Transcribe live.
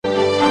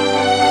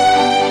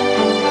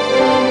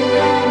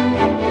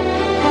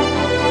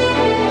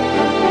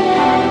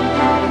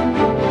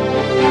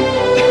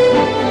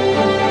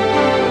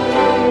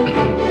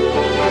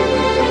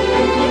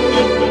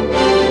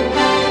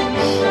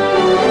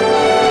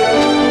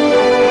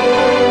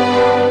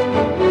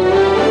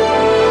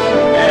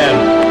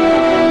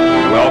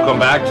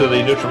back to the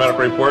NutriMedical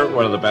Report,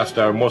 one of the best,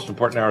 most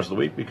important hours of the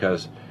week,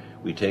 because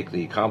we take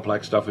the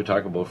complex stuff we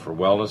talk about for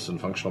wellness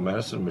and functional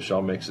medicine.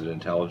 Michelle makes it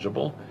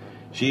intelligible.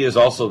 She is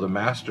also the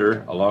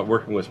master, along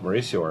working with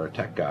Mauricio, our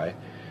tech guy,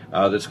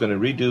 that's going to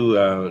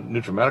redo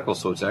NutriMedical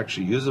so it's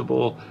actually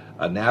usable,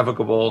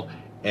 navigable,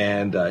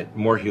 and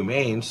more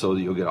humane, so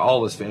that you'll get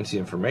all this fancy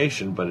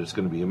information, but it's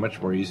going to be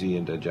much more easy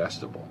and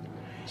digestible.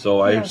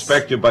 So I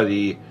expect you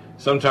by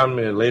sometime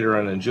later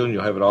on in June,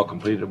 you'll have it all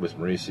completed with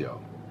Mauricio.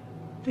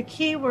 The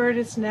key word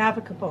is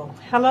navigable.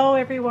 Hello,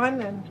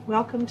 everyone, and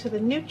welcome to the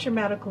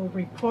NutriMedical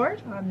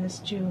Report on this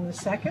June the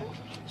 2nd.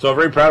 So I'm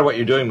very proud of what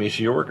you're doing,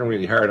 Misha. You're working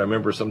really hard. I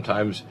remember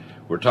sometimes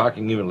we're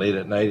talking even late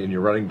at night, and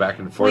you're running back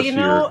and forth to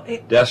your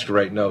desk to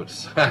write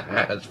notes.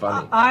 That's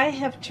funny. I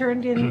have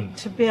turned in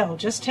to Bill,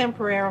 just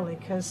temporarily,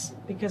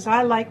 because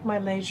I like my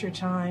leisure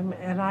time,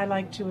 and I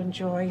like to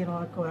enjoy,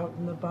 I'll go out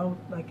in the boat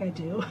like I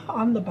do,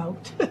 on the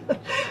boat.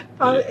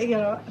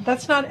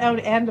 That's not out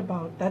and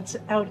about, that's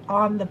out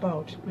on the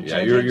boat, which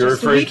I did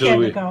just a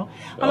weekend ago.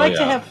 I like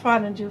to have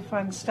fun and do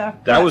fun stuff.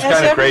 That was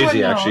kind of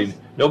crazy, actually.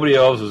 Nobody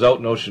else was out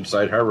in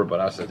Oceanside Harbor but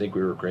us. I think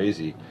we were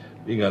crazy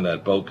being on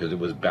that boat because it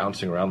was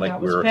bouncing around like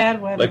we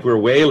were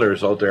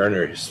whalers out there, and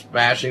they're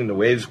smashing, the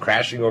waves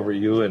crashing over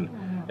you and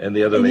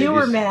the other ladies. You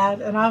were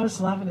mad, and I was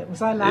loving it.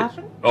 Was I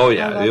laughing?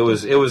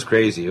 It was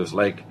crazy. It was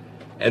like,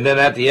 and then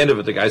at the end of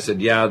it, the guy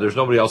said, "Yeah, there's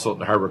nobody else out in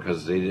the harbor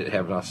because they didn't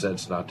have enough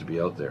sense not to be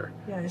out there."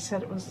 Yeah, he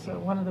said it was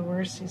one of the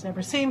worst he's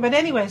ever seen. But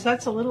anyways,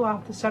 that's a little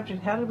off the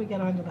subject. How did we get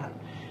onto that?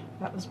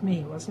 That was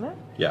me, wasn't it?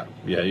 Yeah,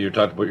 you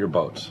talked about your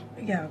boats.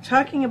 Yeah,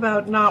 talking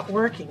about not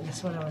working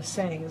is what I was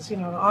saying. Is,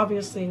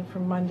 obviously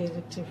from Monday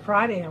to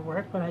Friday I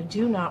work, but I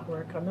do not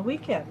work on the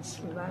weekends.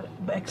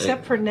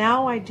 Except for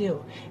now I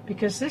do.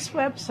 Because this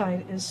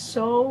website is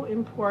so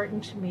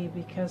important to me,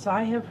 because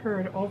I have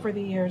heard over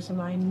the years,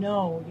 and I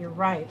know you're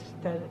right,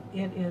 that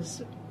it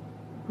is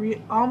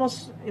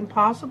almost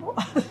impossible,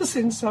 as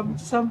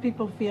some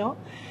people feel,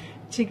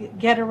 to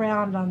get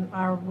around on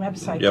our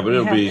website. Yeah, but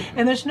it'll be...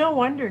 And there's no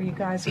wonder, you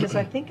guys, because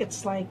I think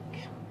it's like,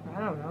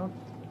 I don't know,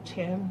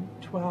 10,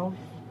 12...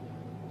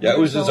 Yeah, it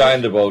was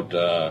designed about...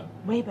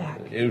 way back.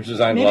 It was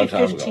designed a long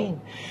time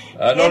 15.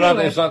 ago. No,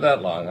 it's not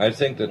that long. I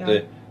think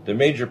that the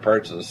major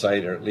parts of the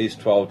site are at least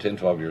 12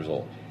 years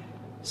old.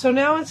 So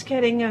now it's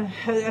getting,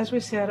 as we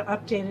said,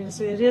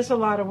 updated. It is a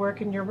lot of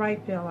work, and you're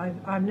right, Bill.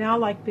 I'm now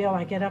like Bill.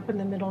 I get up in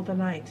the middle of the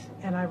night,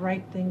 and I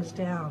write things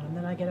down, and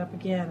then I get up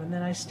again, and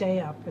then I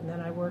stay up, and then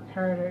I work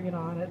harder,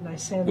 on it, and I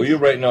send. Well, you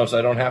write notes.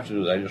 I don't have to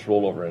do that. I just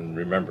roll over and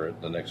remember it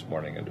the next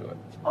morning and do it.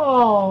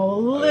 Oh,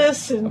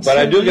 listen But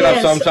I do get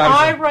up sometimes.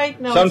 I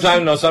write notes.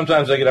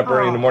 Sometimes I get up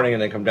early in the morning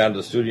and then come down to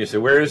the studio and say,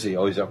 "Where is he?"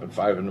 Oh, he's up at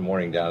 5 in the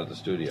morning down at the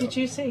studio. Did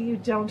you say you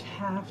don't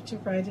have to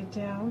write it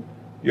down?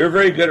 You're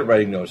very good at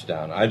writing notes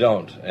down. I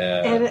don't.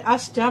 And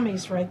us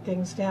dummies write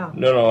things down.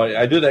 No,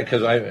 I do that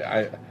because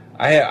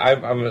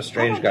I'm a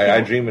strange guy. care.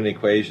 I dream in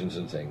equations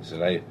and things,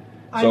 and I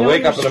know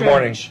wake up you're in the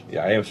morning. strange.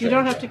 Yeah, I am strange. You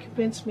don't have to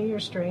convince me you're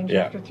strange.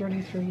 Yeah. After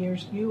 33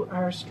 years, you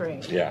are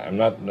strange. Yeah, I'm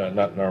not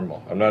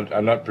normal.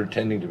 I'm not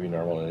pretending to be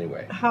normal in any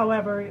way.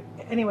 However,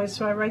 anyway,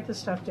 so I write the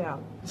stuff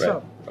down. Right.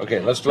 So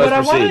okay, let's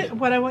proceed.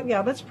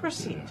 Let's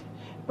proceed.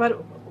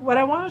 But what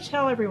I want to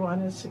tell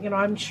everyone is,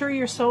 I'm sure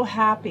you're so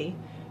happy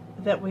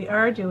that we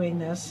are doing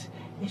this,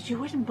 is you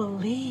wouldn't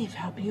believe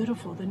how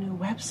beautiful the new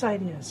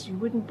website is. You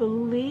wouldn't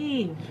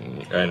believe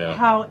I know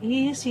how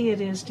easy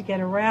it is to get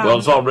around. Well,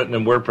 it's all written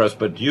in WordPress,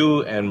 but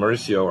you and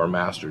Mauricio are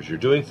masters. You're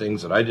doing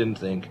things that I didn't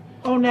think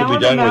could be done with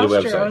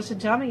the website. I was a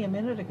dummy a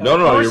minute ago.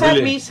 No, or you're that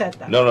really... me said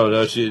that? No.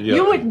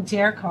 You wouldn't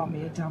dare call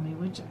me a dummy,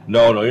 would you?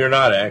 No, you're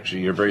not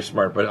actually. You're very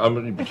smart. But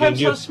if I'm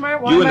so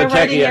smart, why am I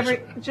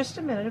writing Just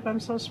a minute. If I'm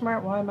so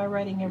smart, why am I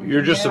writing everything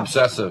You're just down?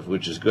 obsessive,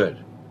 which is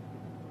good.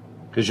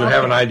 Because you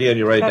have an idea and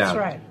you write That's down.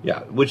 right.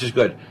 Yeah, which is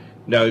good.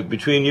 Now,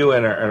 between you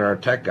and our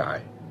tech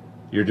guy,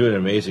 you're doing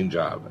an amazing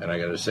job. And I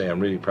got to say, I'm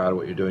really proud of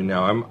what you're doing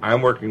now.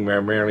 I'm working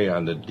primarily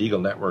on the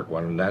Deagle Network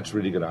one, and that's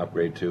really going to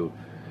upgrade too.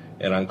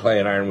 And on Clay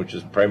and Iron, which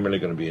is primarily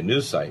going to be a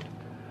news site.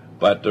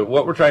 But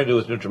what we're trying to do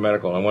with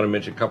NutriMedical, I want to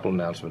mention a couple of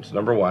announcements.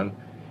 Number one,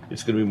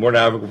 it's going to be more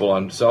navigable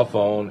on cell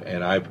phone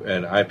and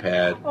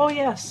iPad. Oh,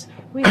 yes.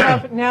 We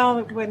have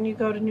now, when you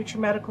go to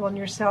NutriMedical on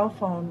your cell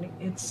phone,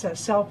 it's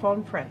cell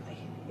phone friendly.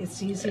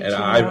 It's easy to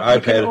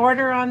you can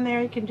order on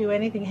there. You can do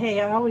anything.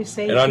 Hey, I always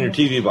say... And on your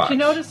TV box. Do you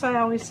notice I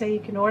always say you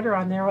can order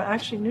on there? Well,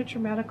 actually,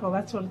 NutriMedical,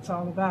 that's what it's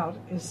all about,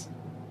 is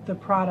the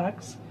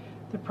products,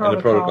 the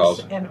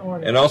protocols, and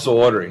ordering. And also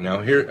ordering.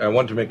 Now, here, I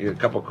want to make a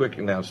couple quick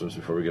announcements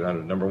before we get on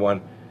to it. Number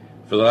one,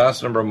 for the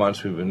last number of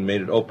months, we've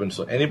made it open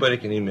so anybody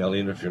can email,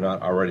 even if you're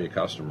not already a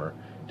customer,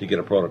 to get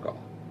a protocol.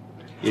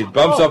 It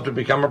bumps up to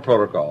become a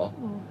protocol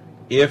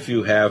if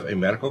you have a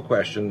medical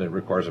question that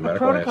requires a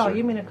medical protocol, answer.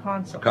 You mean a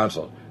consult? A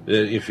consult.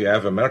 If you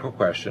have a medical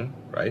question,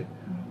 right?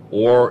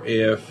 Or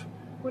if,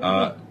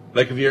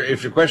 like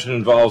if your question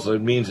involves,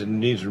 it means it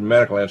needs a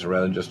medical answer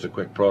rather than just a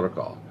quick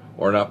protocol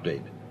or an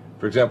update.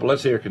 For example,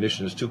 let's say your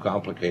condition is too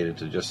complicated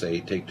to just say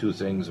take two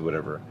things or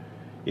whatever.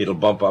 it'll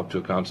bump up to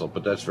a consult,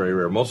 but that's very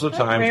rare. Most of the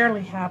That time,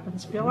 rarely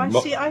happens, Bill.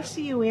 I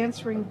see you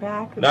answering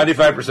back.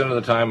 95% of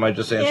the time, I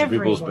just answer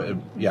Everyone. people's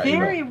email.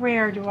 Very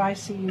rare do I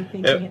see you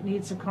thinking it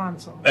needs a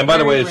consult. And by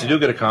the way, Very if you rare.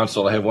 do get a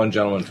consult, I have one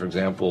gentleman, for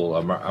example,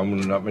 I'm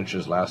going to not mention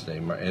his last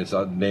name, and his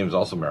name is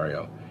also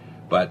Mario,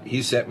 but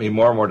he sent me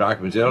more and more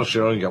documents. It'll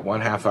show only get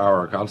 1/2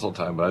 hour consult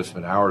time, but I've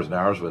spent hours and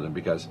hours with him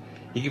because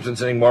he keeps on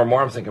sending more and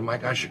more. I'm thinking, my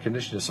gosh, your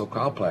condition is so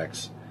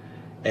complex.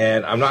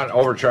 And I'm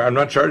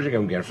not charging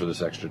him again for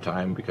this extra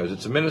time because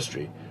it's a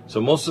ministry.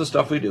 So most of the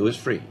stuff we do is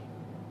free,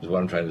 is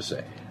what I'm trying to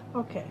say.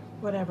 Okay,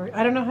 whatever.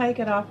 I don't know how you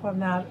get off on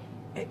that.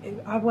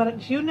 I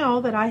want you know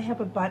that I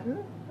have a button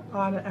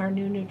on our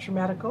new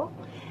NutriMedical,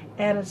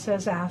 and it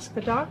says "Ask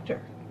the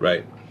Doctor."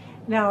 Right.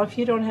 Now, if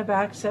you don't have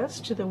access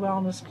to the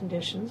wellness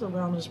conditions or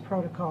wellness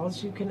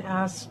protocols, you can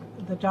ask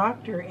the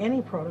doctor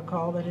any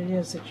protocol that it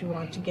is that you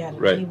want to get,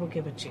 and Right. he will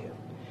give it to you.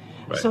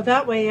 Right. So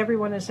that way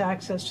everyone has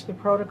access to the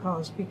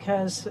protocols,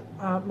 because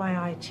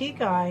my IT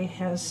guy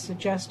has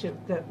suggested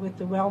that with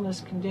the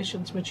wellness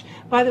conditions, which,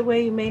 by the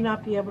way, you may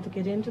not be able to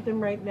get into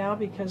them right now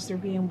because they're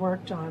being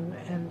worked on,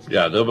 and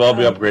Yeah, they'll all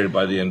be upgraded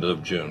by the end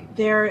of June.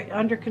 they're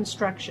under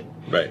construction.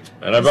 Right.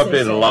 And I've As they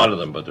updated say. a lot of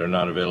them, but they're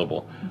not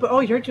available.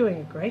 But you're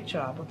doing a great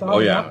job with all Oh,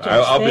 the yeah. updates.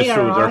 I'll be They through. are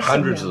There are awesome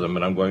hundreds now. of them,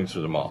 and I'm going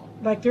through them all.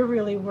 Like, they're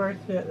really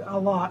worth it a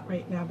lot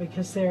right now,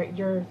 because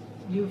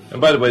you've.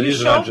 And by the way, you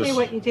these are showed not just- me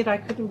what you did. I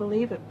couldn't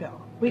believe it, Bill.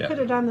 We Yeah. could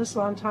have done this a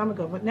long time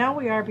ago, but now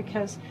we are,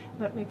 because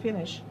let me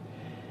finish.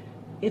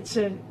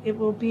 It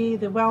will be,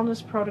 the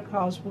wellness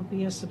protocols will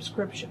be a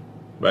subscription.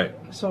 Right.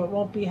 So it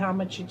won't be how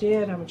much you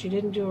did, how much you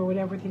didn't do, or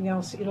whatever everything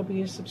else. It'll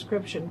be a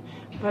subscription.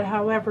 But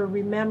however,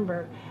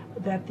 remember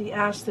that the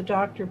Ask the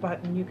Doctor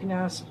button, you can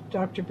ask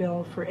Dr.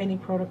 Bill for any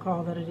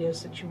protocol that it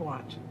is that you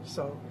want.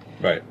 So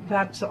Right.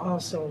 that's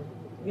also,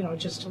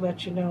 just to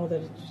let you know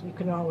that you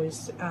can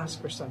always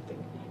ask for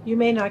something. You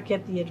may not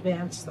get the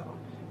advanced, though.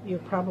 You'll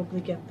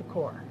probably get the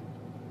core.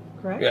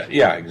 Correct?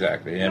 Yeah,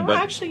 exactly. And No,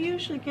 actually, you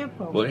usually give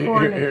both Well,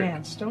 core and here-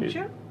 advanced, don't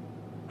you?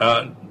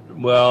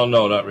 Well,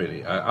 no, not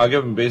really. I'll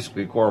give them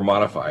basically core or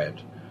modify it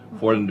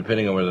for them,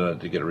 depending on whether or not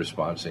they get a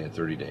response, say, in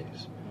 30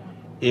 days.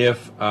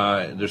 If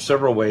there's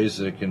several ways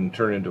that it can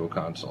turn into a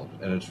consult,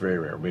 and it's very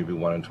rare, maybe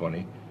 1 in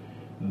 20.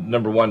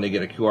 Number one, they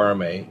get a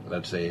QRMA.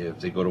 Let's say if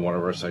they go to one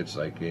of our sites,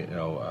 like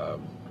Coder,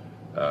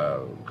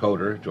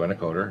 Joanna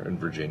Coder in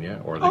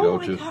Virginia, or they go Oh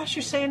to. my gosh,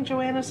 you're saying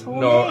Joanna's whole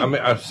No, name. I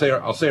mean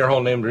I'll say her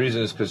whole name. The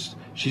reason is because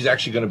she's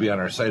actually going to be on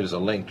our site as a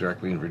link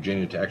directly in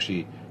Virginia to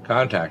actually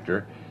contact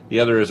her. The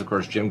other is, of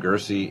course, Jim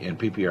Gersey in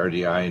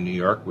PPRDI in New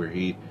York, where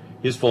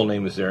his full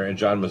name is there, and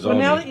John Mazzoni. Well,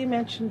 now that you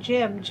mentioned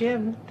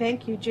Jim,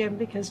 thank you, Jim,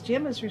 because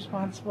Jim is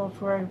responsible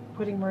for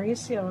putting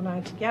Mauricio and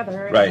I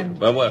together. Right, and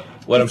but what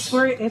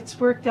it's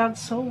worked out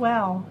so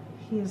well.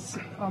 He's,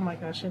 oh my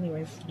gosh,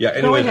 anyways. Yeah,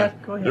 anyway,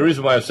 Go ahead. The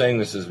reason why I'm saying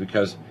this is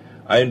because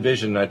I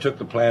took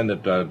the plan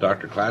that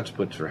Dr. Klatz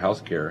puts for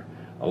healthcare,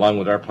 along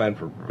with our plan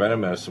for preventive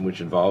medicine,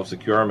 which involves the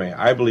QRMA.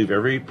 I believe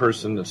every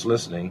person that's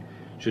listening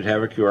should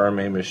have a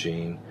QRMA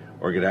machine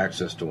or get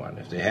access to one.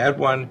 If they had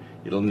one,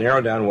 it'll narrow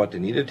down what they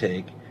need to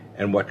take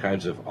and what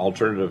kinds of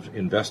alternative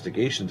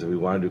investigations, if we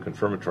want to do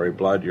confirmatory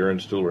blood, urine,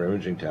 stool, or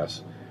imaging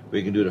tests,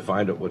 we can do to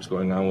find out what's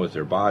going on with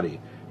their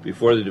body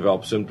before they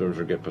develop symptoms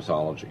or get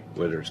pathology,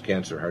 whether it's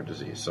cancer or heart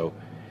disease. So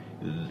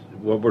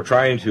what we're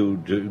trying to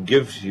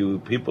give you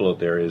people out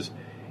there is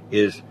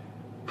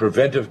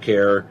preventive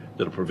care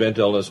that'll prevent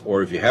illness,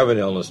 or if you have an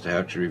illness, to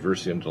have to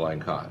reverse the underlying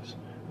cause,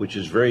 which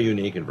is very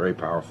unique and very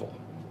powerful.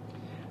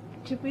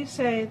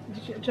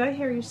 Did I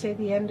hear you say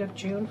the end of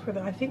June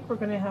I think we're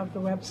going to have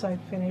the website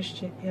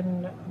finished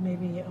in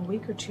maybe a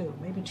week or two,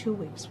 maybe 2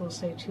 weeks. We'll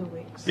say 2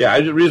 weeks. Yeah,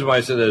 the reason why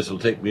I said that is it'll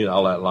take me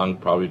all that long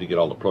probably to get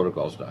all the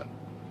protocols done.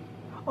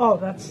 Oh,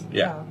 that's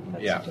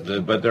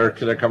But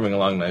they're coming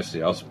along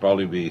nicely. I'll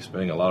probably be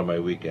spending a lot of my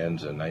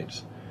weekends and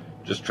nights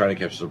just trying to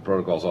catch the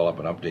protocols all up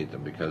and update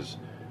them, because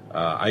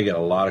I get a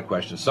lot of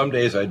questions. Some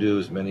days I do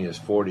as many as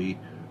 40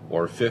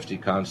 or 50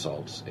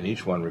 consults, and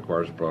each one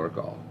requires a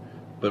protocol.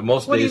 But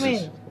most What do days you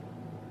it's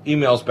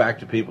emails back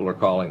to people or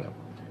calling them,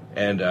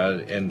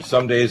 and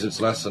some days it's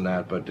less than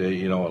that. But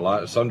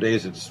some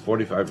days it's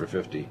 45 or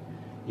 50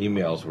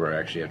 emails where I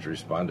actually have to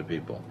respond to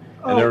people.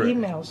 Oh,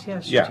 emails,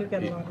 yes. You do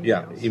get a lot of emails.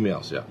 Yeah,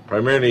 emails, yeah.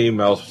 Primarily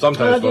emails, sometimes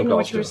I phone didn't know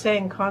calls what you were too.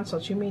 saying,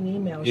 consults. You mean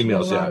emails. You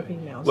Emails, get a lot yeah. of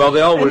emails. Well,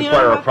 they all And you know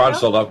require a what,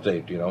 consult Bill?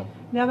 update,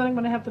 Now that I'm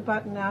going to have the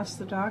button Ask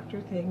the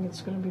Doctor thing,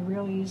 it's going to be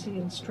real easy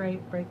and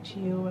straight right to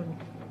you,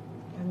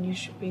 and you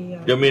should be...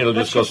 You mean it'll that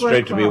just go should work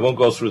straight to me? It well. won't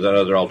go through that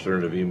other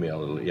alternative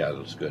email.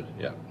 It's good.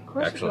 Yeah, Of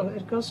course excellent.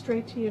 it goes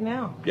straight to you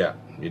now. Yeah,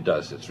 it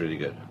does. It's really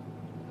good.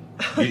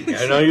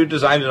 I know you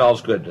designed it all.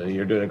 It's good.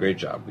 You're doing a great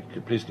job.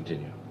 Please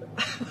continue.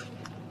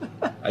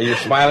 You're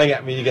smiling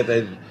at me. You get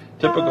the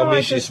typical Oh, I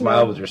Mishi just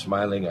smile know. with your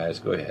smiling eyes.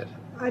 Go ahead.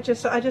 I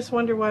just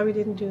wonder why we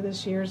didn't do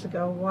this years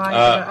ago. Why?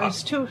 I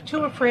was too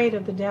afraid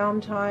of the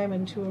downtime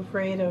and too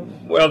afraid of...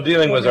 Well,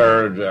 dealing with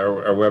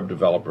our web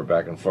developer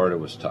back in Florida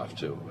was tough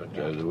too.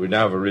 But we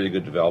now have a really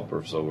good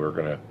developer, so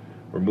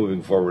we're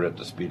moving forward at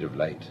the speed of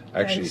light.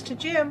 Actually, Thanks to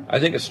Jim. I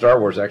think at Star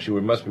Wars, actually,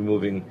 we must be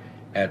moving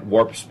at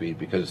warp speed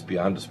because it's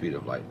beyond the speed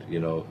of light. You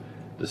know,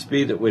 the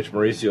speed at which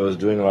Mauricio is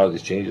doing a lot of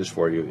these changes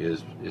for you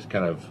is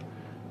kind of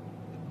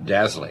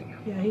dazzling.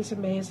 Yeah, he's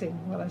amazing,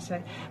 what I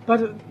say.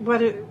 But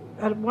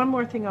one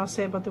more thing I'll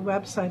say about the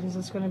website is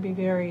it's going to be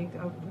very,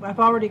 I've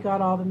already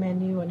got all the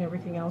menu and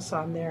everything else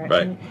on there.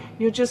 Right. And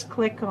you just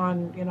click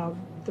on, you know,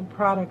 the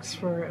products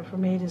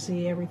from A to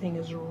Z, everything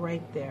is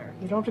right there.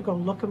 You don't have to go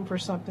looking for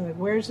something like,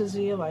 where's the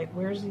zeolite,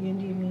 where's the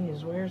Indian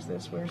knees, where's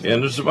this, where's that.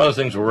 And there's some other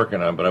things we're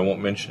working on, but I won't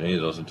mention any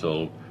of those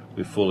until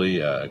we fully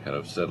kind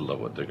of settle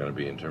on what they're going to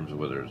be in terms of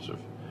whether it's,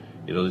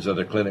 you know, these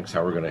other clinics,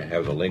 how we're going to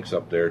have the links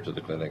up there to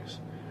the clinics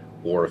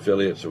or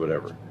affiliates or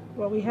whatever.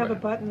 Well, we have a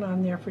button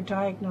on there for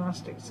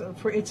diagnostics. So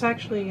it's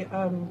actually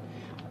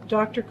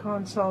doctor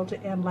consult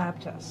and lab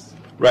tests.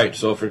 Right.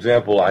 So, for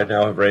example, I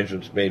now have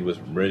arrangements made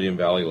with Meridian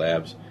Valley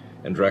Labs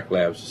and Direct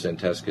Labs to send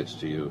test kits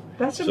to you.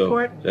 That's so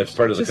important. That's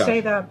part of the to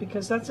say that,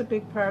 because that's a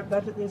big part.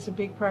 That is a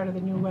big part of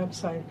the new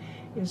website.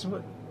 Is,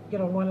 you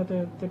know, one of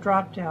the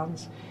drop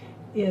downs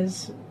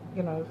is,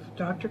 you know,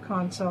 doctor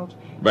consult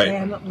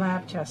and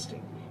lab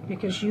testing,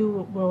 because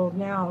you will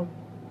now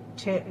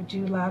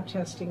do lab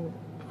testing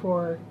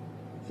for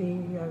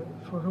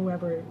for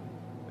whoever,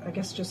 I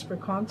guess just for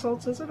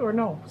consults, is it? Or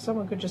no,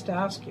 someone could just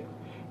ask you.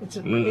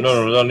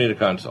 No, they'll need a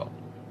consult.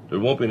 There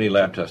won't be any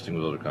lab testing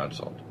without a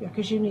consult. Yeah,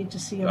 because you need to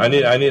see them. I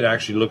need to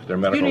actually look at their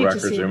medical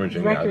records, their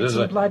imaging. Records This is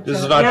and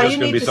not just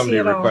going to be somebody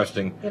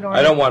requesting.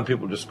 I don't want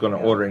people just going to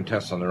ordering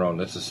tests on their own.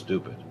 This is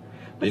stupid.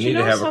 They need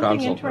to have a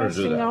consult in order to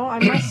do that. Though, I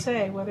must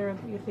say, whether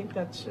you think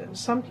that's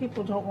some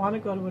people don't want to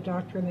go to a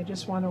doctor and they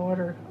just want to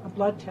order a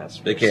blood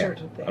test for a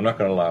certain thing. I'm not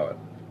going to allow it.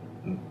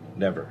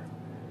 Never.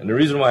 And the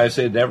reason why I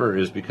say never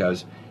is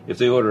because if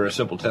they order a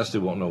simple test, they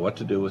won't know what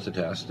to do with the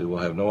test. They will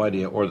have no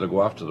idea, or they'll go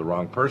off to the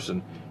wrong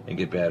person and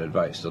get bad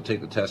advice. They'll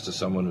take the test to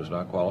someone who's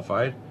not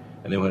qualified,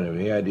 and they won't have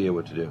any idea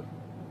what to do.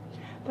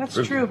 That's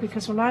true,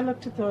 because when I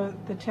looked at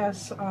the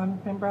tests,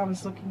 remember I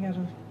was looking at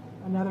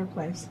another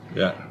place,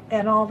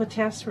 and all the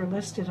tests were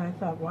listed. I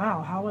thought,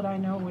 wow, how would I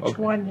know which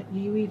one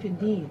you even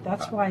need?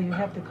 That's why you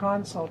have the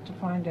consult, to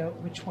find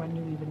out which one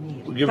you even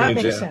need. That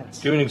makes sense.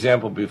 Give an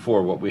example.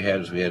 Before, what we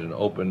had is we had an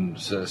open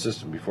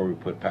system before we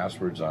put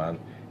passwords on,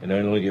 and I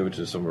only give it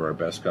to some of our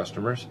best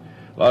customers.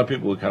 A lot of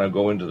people would kind of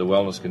go into the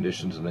wellness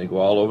conditions and they go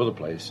all over the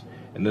place,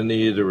 and then they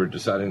either were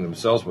deciding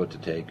themselves what to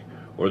take,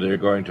 or they're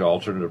going to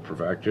alternative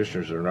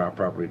practitioners that are not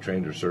properly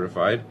trained or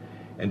certified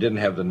and didn't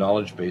have the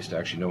knowledge base to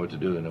actually know what to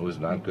do, and it was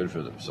not good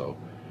for them. So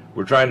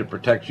we're trying to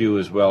protect you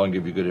as well and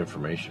give you good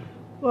information.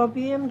 Well,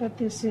 being that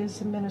this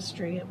is a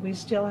ministry, we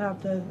still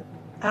have the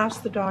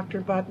Ask the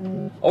Doctor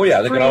button. Oh,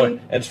 yeah, they can always,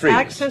 and it's free.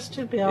 Access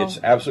to Bill. It's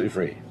absolutely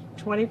free.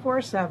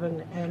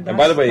 24/7, and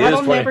by the way,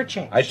 that'll never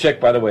change. I check,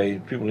 by the way,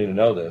 people need to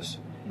know this.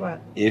 What?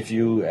 If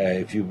you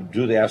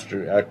do the Ask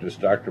the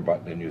Doctor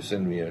button and you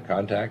send me a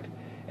contact,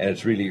 and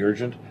it's really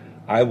urgent,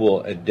 I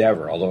will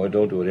endeavor, although I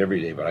don't do it every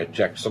day, but I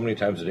check so many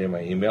times a day in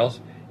my emails.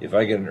 If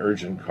I get an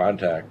urgent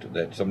contact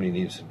that somebody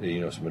needs,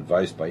 some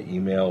advice by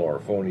email or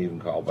phone, even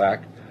call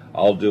back,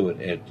 I'll do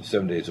it at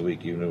 7 days a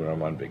week, even when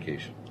I'm on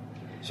vacation.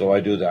 So I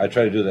do that. I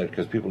try to do that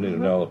because people need to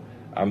know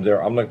I'm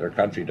there. I'm like their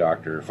country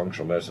doctor,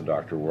 functional medicine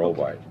doctor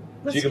worldwide.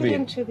 Okay. Let's get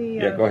into the.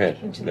 Go ahead.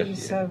 Into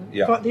these.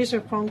 These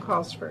are phone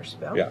calls first,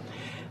 Bill. Yeah.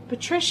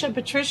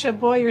 Patricia,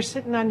 boy, you're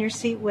sitting on your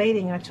seat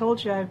waiting. I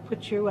told you I'd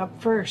put you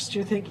up first.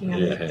 You're thinking,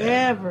 I'm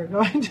never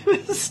going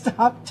to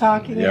stop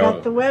talking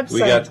about the website. We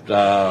got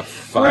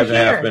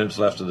 5.5 minutes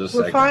left of this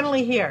segment. We're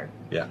finally here.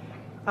 Yeah.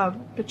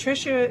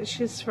 Patricia,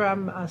 she's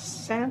from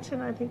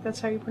Santon, I think that's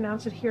how you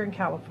pronounce it, here in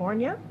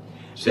California.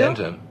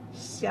 Santon?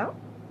 Yeah.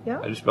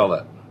 How do you spell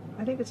that?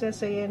 I think it's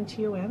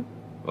Santon.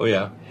 Oh,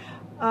 yeah.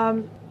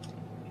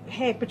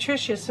 Hey,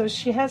 Patricia, so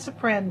she has a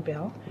friend,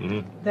 Bill,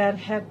 that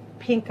had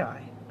pink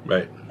eye.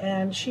 Right.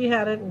 And she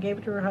had it and gave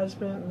it to her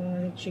husband, and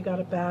I think she got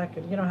it back.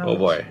 And you know how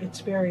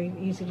it's very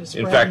easy to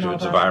spread. In fact,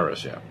 it's a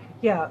virus, yeah.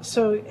 Yeah.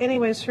 So,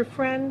 anyways, her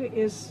friend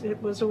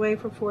was away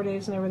for 4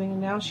 days and everything,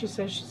 and now she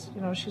says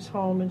she's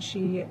home and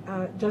she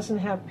doesn't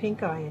have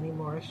pink eye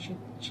anymore.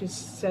 She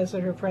says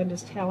that her friend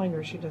is telling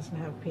her she doesn't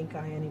have pink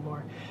eye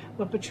anymore.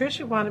 What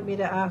Patricia wanted me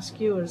to ask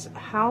you is,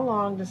 how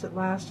long does it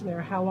last in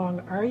there? How long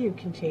are you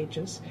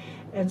contagious?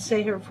 And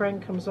say her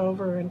friend comes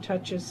over and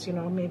touches,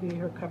 maybe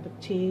her cup of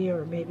tea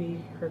or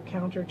maybe her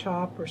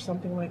countertop or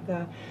something like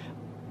that.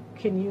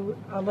 Can you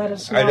let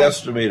us know? I'd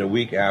estimate a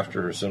week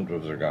after her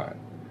symptoms are gone.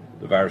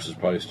 The virus is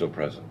probably still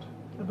present.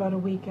 About a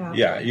week after.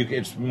 Yeah,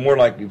 it's more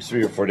likely it's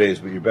 3 or 4 days,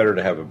 but you're better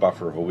to have a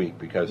buffer of a week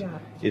because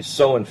it's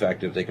so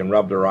infective. They can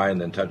rub their eye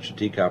and then touch a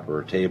teacup or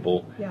a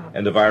table. Yeah.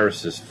 And the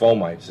virus is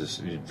fomites, is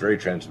very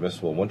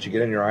transmissible. Once you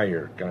get in your eye,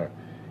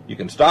 you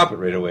can stop it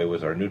right away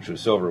with our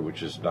NutriSilver,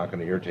 which is not going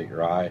to irritate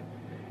your eye.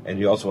 And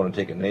you also want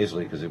to take it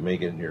nasally because it may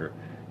get in your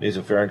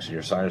nasopharynx and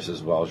your sinuses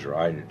as well as your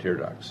eye and your tear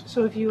ducts.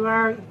 So if you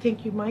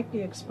think you might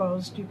be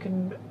exposed, you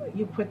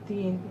put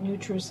the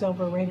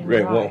NutriSilver right in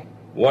your eye.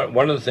 Well,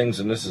 one of the things,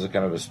 and this is a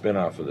kind of a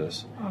spin-off of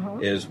this,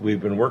 is we've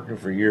been working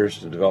for years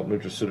to develop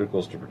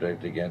nutraceuticals to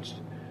protect against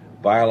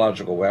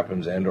biological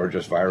weapons and or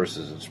just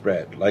viruses that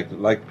spread,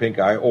 like pink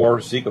eye or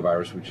Zika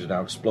virus, which is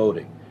now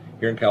exploding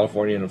here in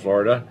California and in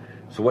Florida.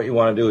 So what you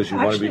want to do is you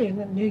want to be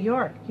in New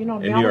York. You know,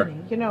 in Melanie. New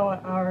York. You know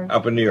our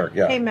Up in New York,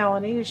 yeah. Hey,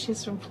 Melanie.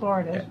 She's from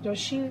Florida. Yeah.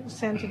 She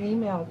sent an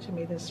email to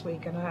me this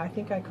week, and I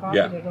think I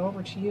copied it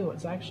over to you.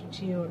 It's actually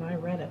to you, and I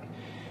read it.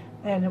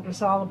 And it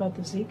was all about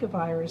the Zika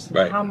virus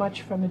and how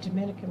much from the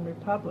Dominican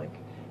Republic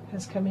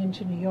has come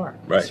into New York.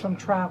 It's from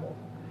travel.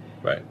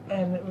 Right.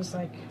 And it was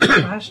like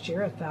last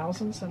year,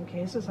 1,000 some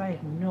cases. I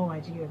had no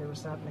idea there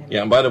was that many.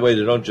 Yeah, and by the way,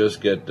 they don't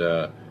just get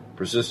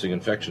persisting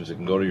infections. It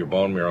can go to your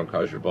bone marrow and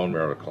cause your bone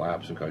marrow to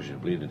collapse and cause you to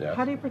bleed to death.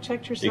 How do you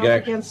protect yourself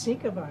against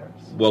Zika virus?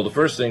 Well, the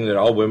first thing that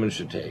all women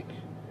should take,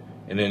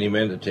 and any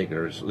men that take it,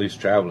 or at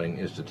least traveling,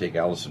 is to take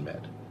Allicin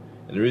Med.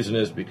 And the reason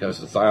is because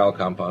the thiol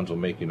compounds will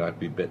make you not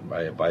be bitten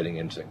by a biting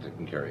insect that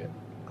can carry it.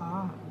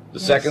 The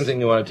second thing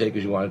you want to take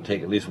is you want to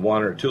take at least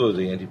one or two of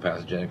the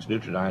antipathogenics,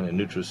 Nutridyne and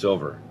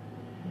NutriSilver.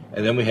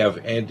 And then we have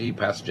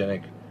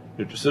antipathogenic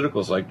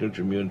nutraceuticals like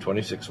Nutrimune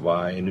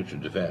 26Y and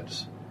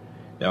NutriDefense.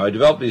 Now, I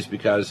developed these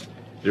because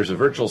there's a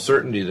virtual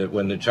certainty that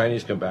when the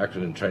Chinese come back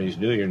from the Chinese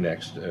New Year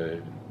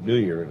New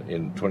Year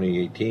in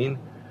 2018,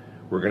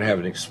 we're going to have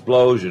an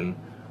explosion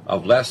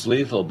of less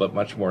lethal but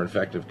much more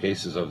effective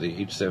cases of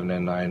the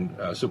H7N9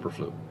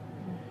 superflu.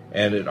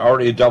 And it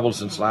already doubled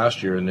since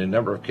last year, and the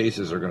number of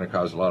cases are going to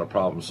cause a lot of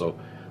problems. So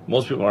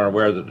most people aren't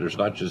aware that there's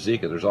not just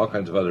Zika, there's all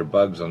kinds of other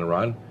bugs on the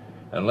run.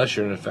 Unless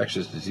you're an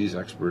infectious disease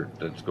expert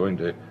that's going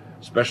to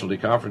specialty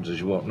conferences,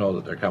 you won't know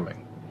that they're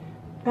coming.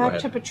 Back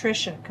to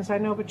Patricia, because I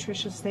know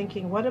Patricia's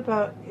thinking, what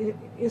about,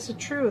 is it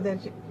true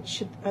that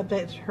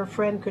that her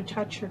friend could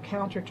touch her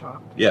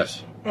countertop?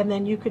 Yes. And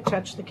then you could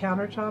touch the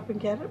countertop and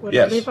get it? Would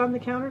Yes. it live on the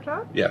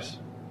countertop? Yes.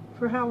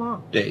 For how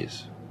long?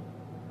 Days.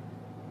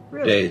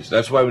 Really? Days.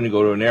 That's why when you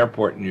go to an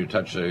airport and you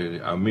touch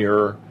a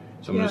mirror,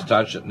 someone has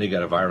touched it and they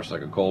got a virus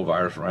like a cold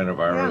virus,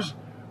 rhinovirus,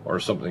 or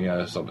something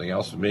else.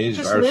 It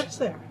just lives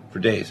there. For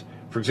days.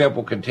 For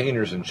example,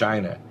 containers in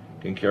China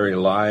can carry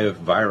live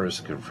virus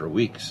for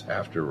weeks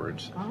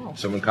afterwards. Oh,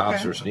 Someone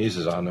coughs or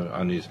sneezes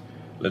on these,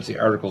 let's say,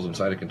 articles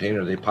inside a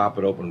container. They pop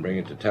it open and bring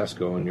it to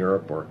Tesco in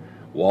Europe or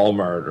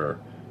Walmart or,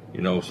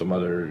 some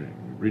other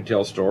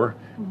retail store.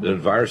 The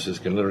viruses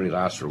can literally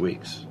last for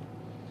weeks.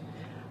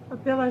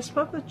 Bill, I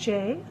spoke with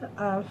Jay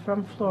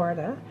from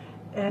Florida,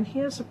 and he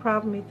has a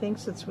problem. He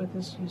thinks it's with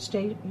his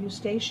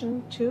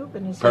eustachian tube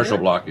in his Partial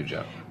ear. blockage,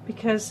 yeah.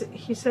 Because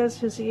he says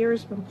his ear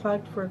has been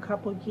plugged for a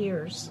couple of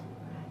years.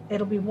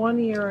 It'll be one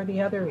ear or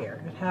the other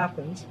ear. It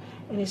happens.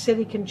 And he said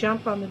he can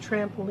jump on the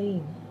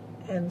trampoline.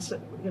 And,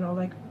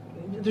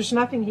 there's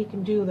nothing he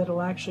can do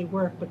that'll actually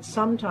work. But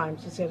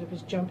sometimes, he said, if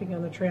he's jumping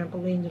on the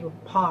trampoline, it'll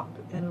pop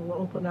and it'll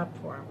open up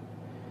for him.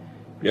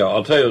 Yeah,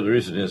 I'll tell you the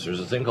reason is there's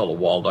a thing called a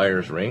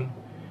Wall-Dyer's ring.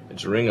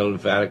 It's a ring of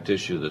lymphatic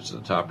tissue that's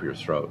at the top of your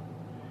throat.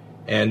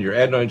 And your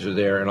adenoids are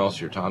there and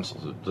also your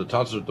tonsils. The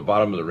tonsils are at the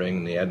bottom of the ring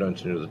and the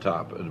adenoids are near the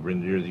top,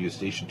 near the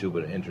eustachian tube,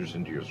 but it enters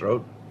into your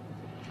throat.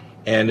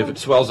 And if it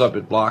swells up,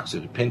 it blocks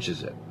it, it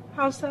pinches it.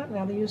 How's that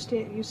now? The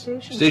eustachian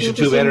Eustachian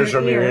tube enters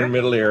from your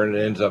middle ear and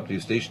it ends up, the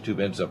eustachian tube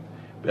ends up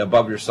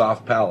above your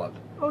soft palate.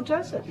 Oh,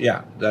 does it?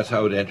 Yeah, that's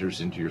how it enters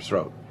into your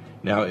throat.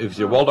 Now, if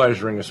your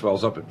Wall-Dyer's ring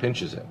swells up, it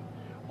pinches it.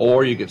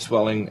 Or you get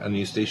swelling on the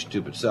eustachian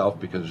tube itself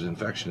because there's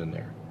infection in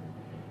there.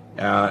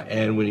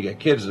 And when you get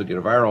kids that get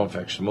a viral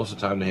infection, most of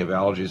the time they have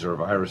allergies or a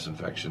virus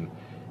infection.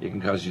 It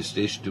can cause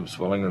eustachian tube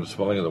swelling or the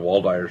swelling of the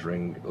Wall-Dyer's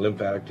ring,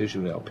 lymphatic tissue,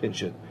 and they'll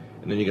pinch it,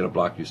 and then you get a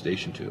blocked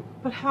eustachian tube.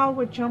 But how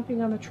would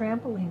jumping on the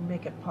trampoline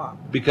make it pop?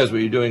 Because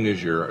what you're doing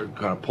is you're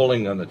kind of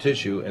pulling on the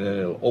tissue, and then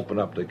it'll open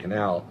up the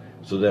canal,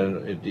 so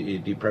then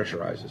it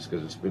depressurizes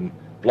because it's been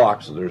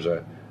blocked. So there's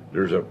a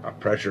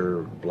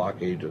pressure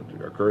blockade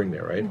occurring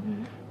there, right?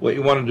 Mm-hmm. What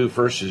you want to do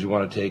first is you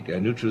want to take a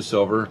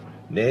NutriSilver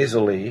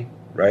nasally,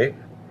 right?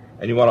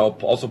 And you want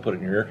to also put it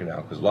in your ear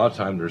canal because a lot of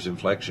times there's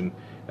inflection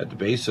at the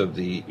base of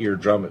the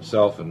eardrum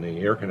itself and the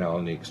ear canal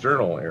in the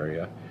external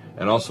area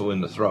and also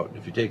in the throat.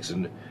 If you take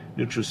some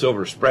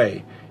NutriSilver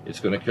spray, it's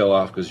going to kill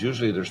off because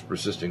usually there's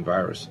persisting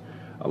virus.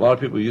 A lot of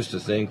people used to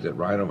think that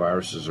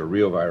rhinoviruses or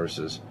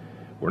reoviruses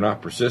were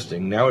not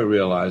persisting. Now we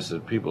realize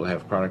that people that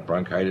have chronic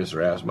bronchitis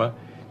or asthma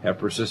have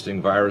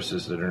persisting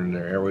viruses that are in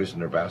their airways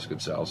and their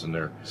basket cells and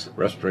their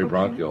respiratory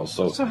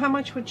bronchioles. So how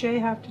much would Jay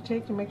have to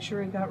take to make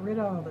sure he got rid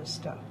of all this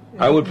stuff?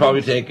 I would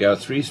probably take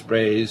 3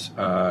 sprays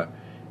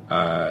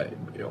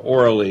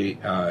orally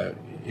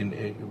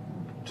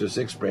to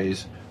 6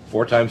 sprays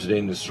 4 times a day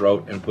in his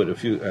throat and put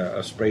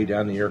a spray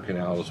down the ear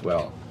canal as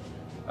well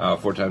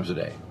 4 times a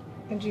day.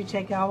 And do you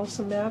take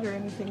Allicin Med or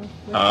anything?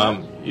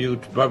 You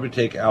probably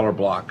take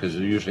Allerblock because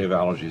you usually have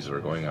allergies that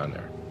are going on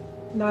there.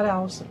 Not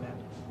Allicin Med.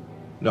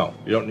 No,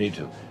 you don't need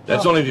to.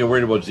 That's only if you're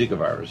worried about Zika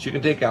virus. You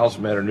can take Allicin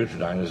Med or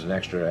Nutridyne as an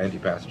extra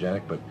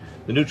antipathogenic, but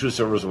the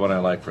NutriSilver is the one I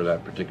like for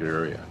that particular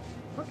area.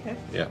 Okay.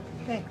 Yeah.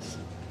 Thanks.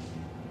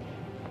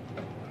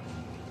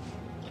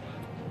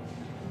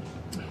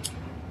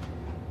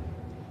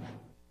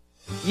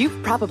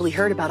 You've probably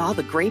heard about all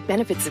the great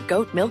benefits of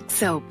goat milk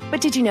soap,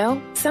 but did you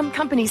know some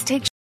companies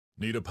take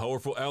Need a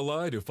powerful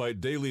ally to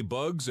fight daily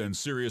bugs and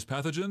serious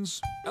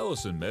pathogens?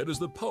 Allicin Med is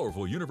the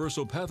powerful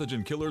universal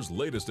pathogen killer's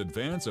latest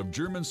advance of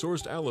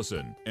German-sourced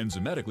allicin,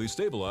 enzymatically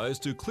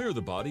stabilized to clear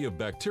the body of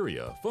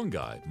bacteria,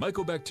 fungi,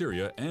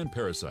 mycobacteria, and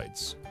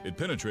parasites. It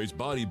penetrates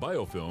body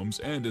biofilms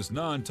and is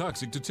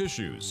non-toxic to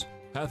tissues.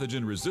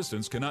 Pathogen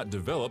resistance cannot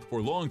develop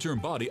for long-term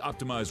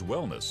body-optimized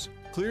wellness.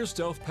 Clear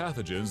stealth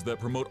pathogens that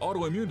promote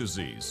autoimmune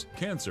disease,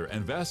 cancer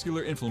and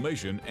vascular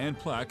inflammation and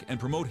plaque and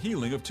promote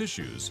healing of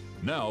tissues.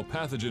 Now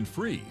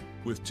pathogen-free.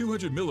 With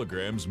 200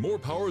 milligrams more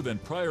power than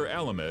prior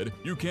Alamed,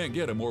 you can't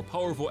get a more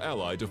powerful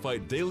ally to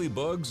fight daily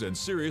bugs and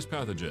serious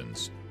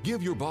pathogens.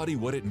 Give your body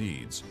what it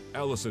needs.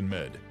 Allicin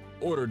Med.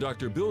 Order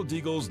Dr. Bill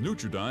Deagle's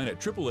Nutridyne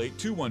at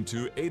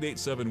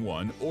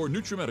 888-212-8871 or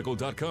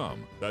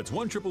NutriMedical.com. That's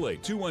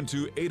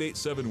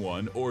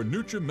 1-888-212-8871 or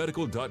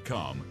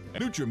NutriMedical.com.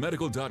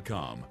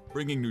 NutriMedical.com,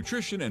 bringing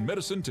nutrition and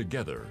medicine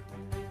together.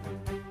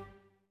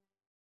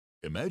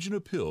 Imagine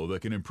a pill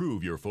that can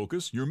improve your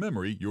focus, your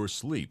memory, your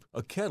sleep,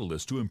 a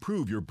catalyst to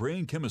improve your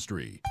brain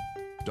chemistry.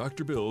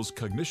 Dr. Bill's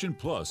Cognition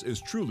Plus is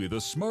truly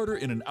the smarter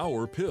in an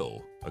hour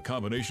pill. A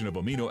combination of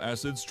amino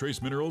acids, trace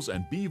minerals,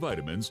 and B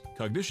vitamins,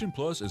 Cognition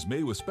Plus is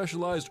made with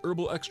specialized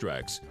herbal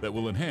extracts that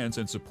will enhance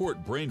and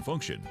support brain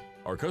function.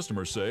 Our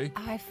customers say,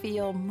 I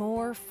feel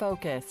more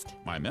focused.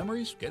 My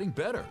memory's getting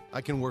better. I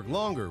can work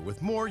longer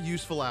with more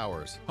useful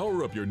hours.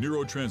 Power up your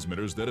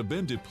neurotransmitters that have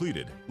been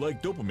depleted,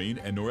 like dopamine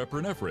and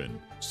norepinephrine.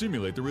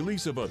 Stimulate the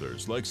release of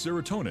others, like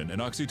serotonin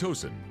and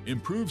oxytocin.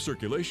 Improve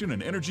circulation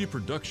and energy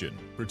production.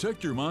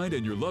 Protect your mind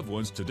and your loved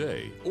ones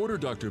today. Order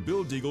Dr.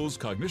 Bill Deagle's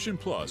Cognition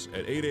Plus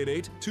at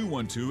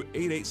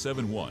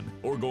 888-212-8871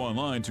 or go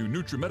online to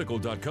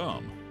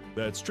NutriMedical.com.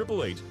 That's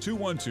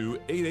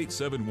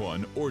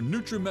 888-212-8871 or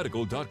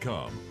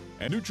NutriMedical.com.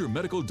 And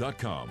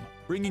NutriMedical.com,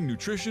 bringing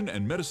nutrition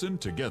and medicine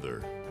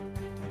together.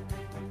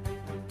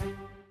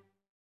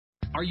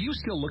 Are you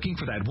still looking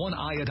for that one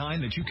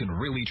iodine that you can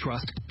really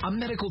trust? A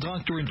medical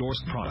doctor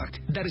endorsed product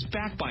that is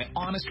backed by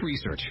honest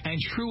research and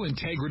true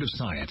integrative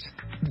science?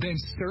 Then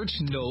search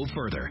no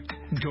further.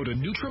 Go to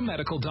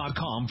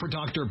NutriMedical.com for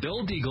Dr.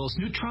 Bill Deagle's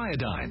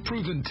Nutriodine,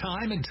 proven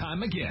time and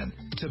time again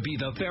to be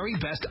the very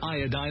best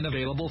iodine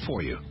available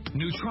for you.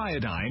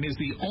 Nutriodine is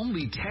the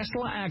only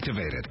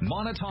Tesla-activated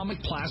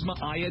monatomic plasma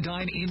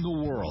iodine in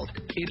the world.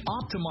 It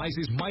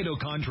optimizes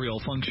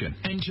mitochondrial function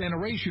and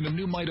generation of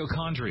new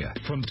mitochondria,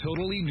 from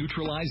totally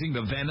neutralizing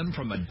the venom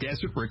from a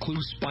desert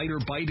recluse spider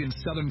bite in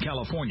Southern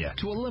California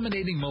to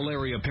eliminating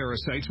malaria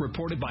parasites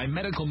reported by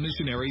medical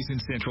missionaries in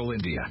Central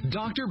India.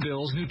 Dr.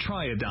 Bill's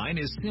Nutriodine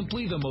is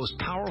simply the most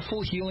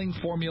powerful healing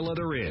formula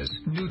there is.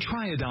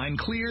 Nutriodine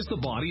clears the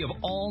body of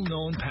all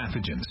known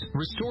pathogens,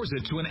 restores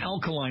it to an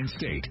alkaline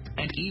state,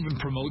 and even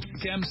promotes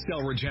stem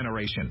cell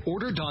regeneration.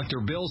 Order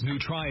Dr. Bill's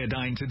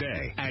Nutriodine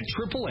today at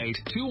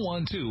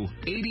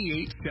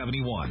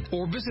 888-212-8871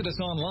 or visit us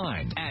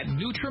online at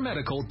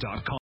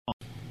NutriMedical.com.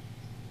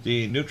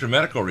 The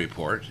NutriMedical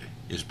Report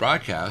is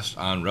broadcast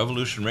on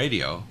Revolution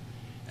Radio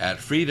at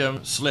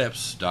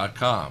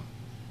freedomslips.com.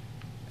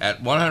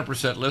 At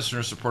 100%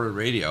 listener-supported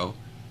radio,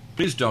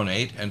 please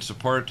donate and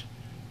support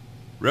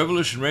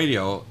Revolution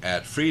Radio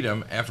at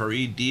freedom,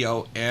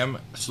 FREDOM,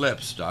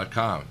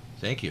 slips.com.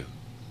 Thank you.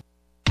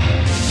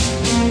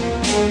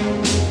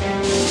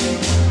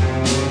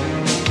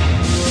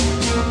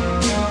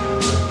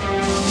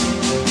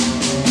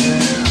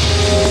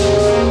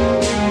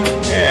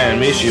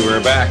 And Mishi,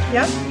 we're back.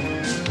 Yep.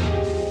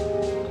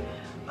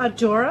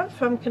 Dora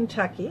from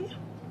Kentucky,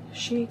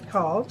 she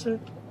called,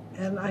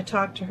 and I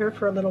talked to her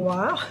for a little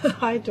while.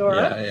 Hi,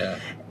 Dora. Yeah.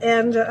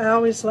 And I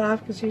always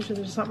laugh because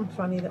usually there's something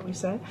funny that we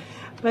say.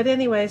 But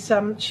anyways,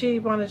 she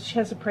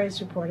has a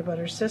praise report about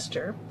her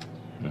sister,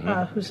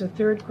 who's a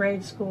third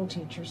grade school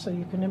teacher. So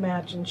you can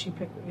imagine she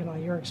picked,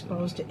 you're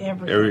exposed to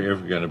everything.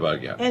 Every kind of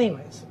bug, yeah.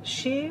 Anyways,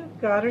 she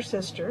got her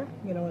sister,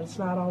 it's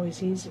not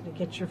always easy to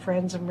get your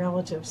friends and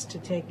relatives to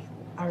take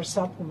our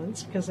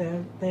supplements because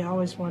they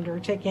always wonder, or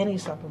take any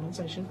supplements,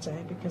 I should say,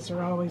 because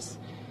they're always,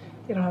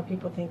 how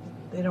people think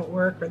they don't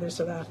work or this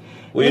or that.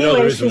 Well, you know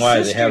the reason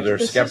why they have their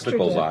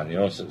skepticals on,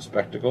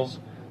 spectacles?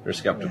 They're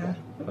skeptical.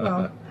 Yeah.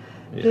 Well,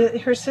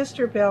 her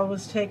sister Belle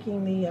was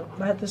taking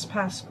this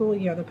past school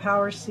year, the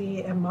Power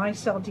C and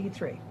MyCell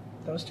D3,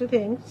 those two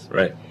things.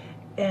 Right.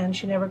 And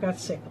she never got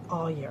sick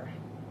all year.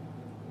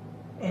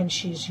 And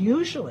she's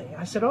usually,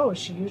 I said, is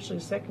she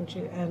usually sick?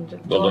 And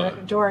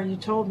Dora, you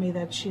told me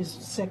that she's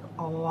sick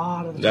a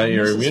lot of the time. Now,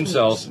 your immune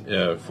cells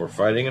for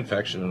fighting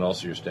infection and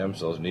also your stem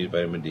cells need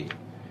vitamin D.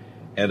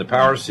 And the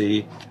Power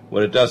C,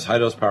 what it does,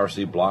 high-dose Power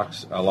C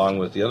blocks, along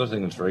with the other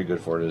thing that's very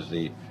good for it is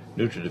the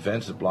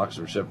NutriDefense. It blocks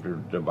the receptor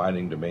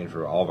binding domain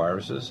for all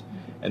viruses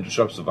and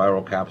disrupts the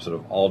viral capsid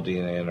of all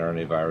DNA and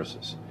RNA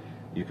viruses.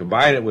 You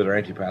combine it with our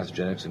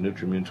antipathogenics and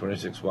NutriMune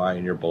 26Y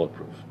and you're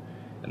bulletproof.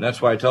 And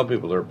that's why I tell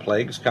people there are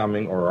plagues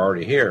coming or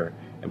already here,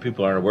 and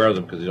people aren't aware of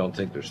them because they don't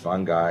think there's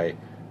fungi,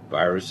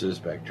 viruses,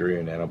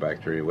 bacteria,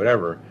 nanobacteria,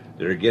 whatever,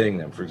 that are getting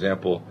them. For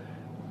example,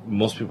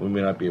 most people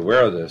may not be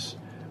aware of this,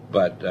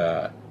 but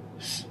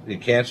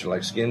cancer,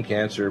 like skin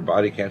cancer,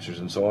 body cancers,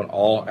 and so on,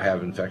 all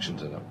have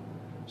infections in them.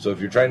 So if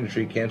you're trying to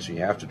treat cancer, you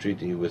have to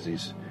treat with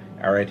these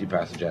our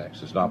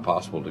antipathogenics. It's not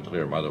possible to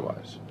clear them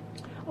otherwise.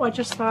 Oh, I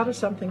just thought of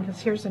something,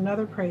 because here's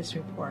another praise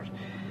report.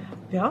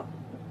 Bill,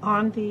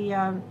 on the,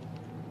 are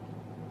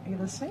you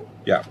listening?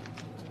 Yeah.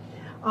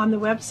 On the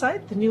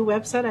website, the new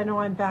website, I know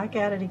I'm back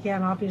at it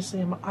again.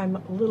 Obviously, I'm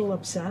a little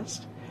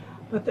obsessed,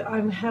 but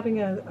I'm having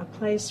a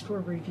place for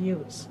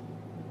reviews,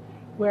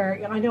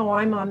 where I know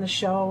I'm on the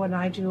show and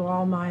I do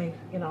all my,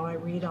 I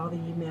read all the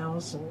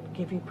emails and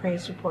give you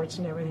praise reports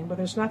and everything, but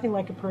there's nothing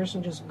like a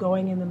person just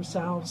going in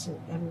themselves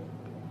and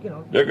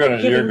you're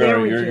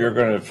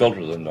gonna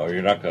filter them, though.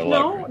 You're not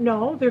gonna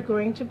No, they're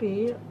going to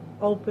be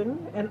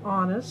open and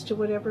honest to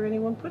whatever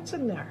anyone puts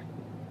in there.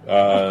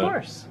 Of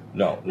course.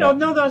 No,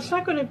 that's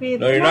not going to be.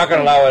 No, you're not going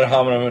to allow ad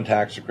hominem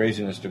attacks or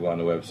craziness to go on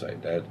the website.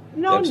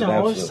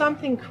 If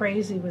something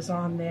crazy was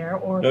on there,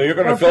 or you're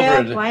going to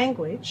filter bad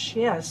language,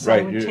 yes,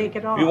 right, I would take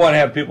it off. You want to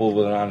have people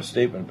with an honest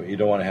statement, but you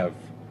don't want to have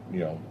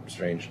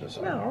strangeness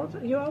on No,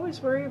 there. you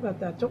always worry about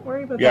that. Don't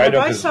worry about Yeah, that.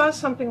 If I saw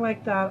something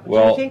like that, do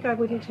you think I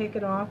wouldn't take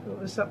it off? It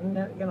was something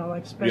that,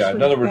 like especially. Yeah,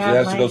 in other words, it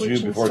has to go through you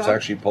language before and it's stuff.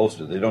 actually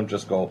posted. They don't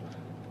just go,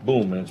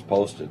 boom, and it's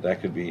posted.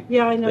 That could be.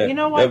 Yeah, I know. You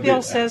know why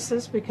Bill says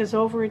this? Because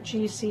over at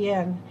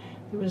GCN,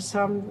 there was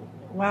some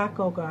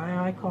wacko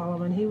guy, I call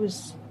him, and he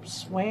was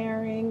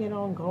swearing,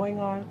 and going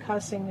on,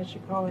 cussing, as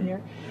you call it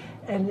here,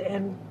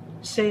 and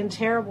saying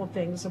terrible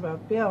things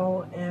about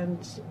Bill, and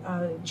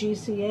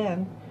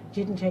GCN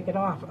didn't take it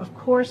off. Of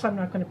course, I'm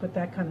not going to put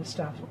that kind of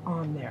stuff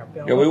on there,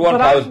 Bill. Yeah, we want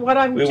what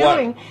I'm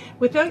doing,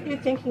 without you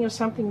thinking of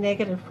something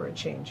negative for a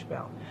change,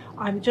 Bill,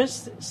 I'm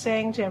just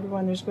saying to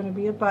everyone there's going to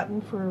be a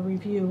button for a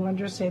review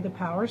under, say, the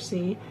Power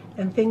C,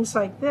 and things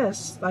like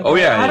this. Like,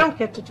 I don't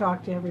get to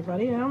talk to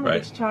everybody. I only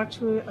get to talk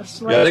to a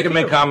select Yeah, they can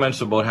few. make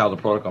comments about how the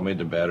protocol made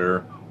them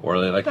better,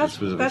 or they like the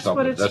specific that's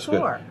supplement. what it's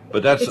for. Good.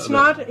 But that's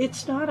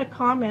it's not a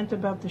comment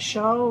about the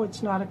show.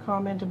 It's not a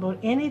comment about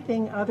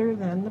anything other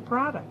than the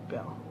product,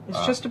 Bill.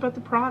 It's just about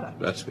the product.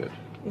 That's good.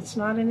 It's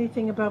not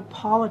anything about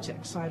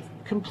politics. I've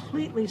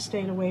completely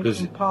stayed away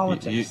from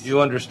politics. You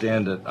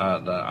understand that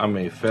I'm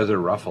a feather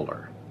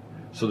ruffler.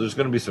 So there's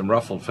going to be some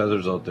ruffled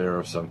feathers out there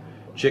of some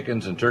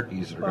chickens and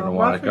turkeys that are going to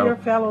want to come.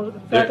 Ruffle your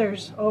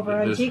feathers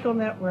over on Eagle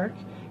Network,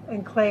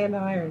 and Clay and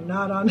I are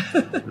not on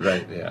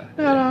right, yeah.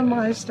 not on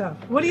my stuff.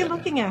 What are you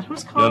looking at?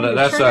 Who's calling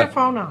you? Turn your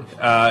phone off.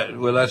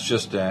 Well, that's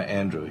just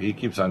Andrew. He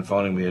keeps on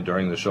phoning me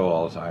during the show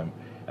all the time.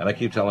 And I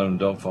keep telling him,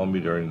 don't phone me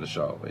during the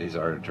show. He's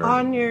our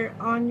attorney.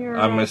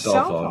 On my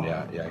cell phone,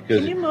 yeah.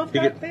 Can you move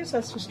that, please?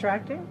 That's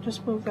distracting.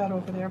 Just move that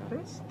over there,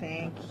 please.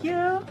 Thank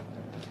you.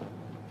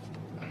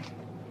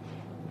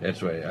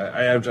 That's right.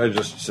 I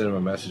just sent him a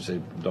message, say,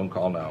 don't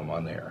call now. I'm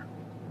on the air.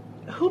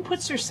 Who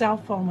puts their cell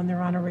phone when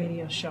they're on a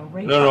radio show?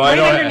 Right, No, right I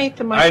don't. underneath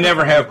the microphone. I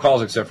never have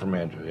calls except from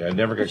Andrew. I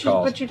never get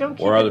calls. But you don't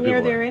keep it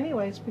near there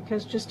anyways,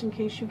 because just in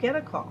case you get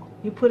a call,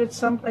 you put it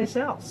someplace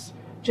else.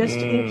 Just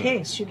in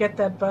case you get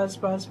that buzz.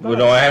 Well,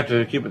 no, I have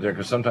to keep it there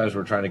because sometimes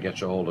we're trying to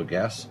get you a hold of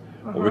guests,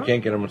 but we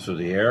can't get them through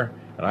the air,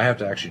 and I have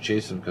to actually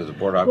chase them because the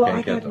board op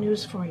can't get them. Well, I got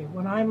news for you.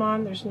 When I'm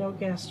on, there's no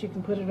guest. You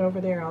can put it over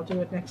there. I'll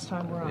do it next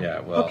time we're on. Yeah,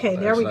 well, okay,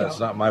 there we go.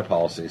 That's not my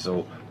policy.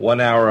 So 1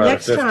 hour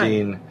next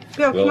 15. Time.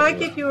 Bill, can I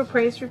give you a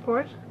praise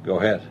report? Go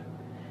ahead.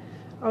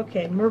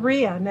 Okay,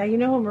 Maria. Now, you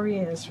know who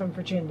Maria is from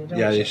Virginia, don't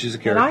you? Yeah, she's a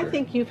character. And I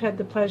think you've had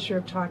the pleasure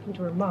of talking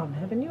to her mom,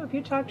 haven't you? Have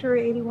you talked to her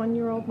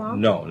 81-year-old mom?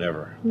 No,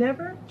 never.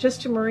 Never?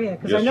 Just to Maria?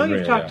 Because I know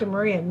you've talked to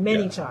Maria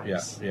many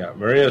times. Yeah.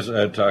 Maria's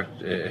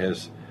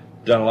has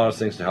done a lot of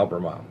things to help her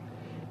mom.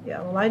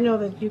 Yeah, well, I know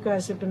that you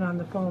guys have been on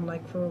the phone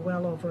for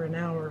well over an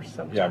hour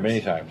sometimes. Yeah,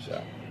 many times,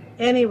 yeah.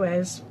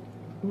 Anyways,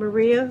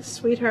 Maria,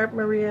 sweetheart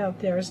Maria out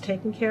there is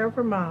taking care of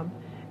her mom,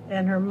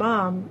 and her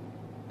mom,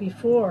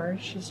 before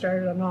she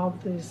started on all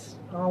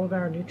of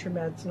our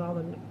NutriMeds and all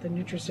the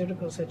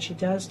nutraceuticals that she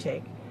does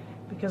take,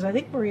 because I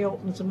think Maria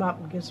opens them up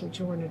and gives them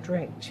to her in a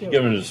drink too.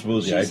 Give them a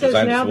smoothie. She says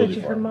now that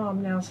her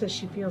mom now says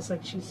she feels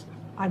like she's,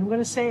 I'm going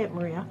to say it,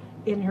 Maria,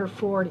 in her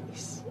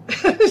 40s.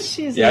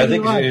 She's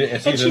 81. I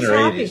think she's in her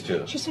happy. 80s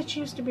too. She said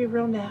she used to be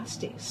real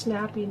nasty,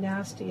 snappy,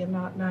 nasty, and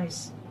not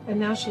nice, and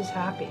now she's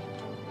happy.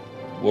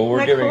 Well,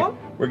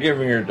 we're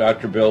giving her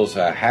Dr. Bill's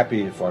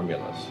happy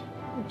formulas.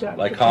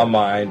 Like Calm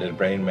Mind and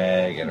Brain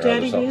Mag and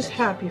Daddy used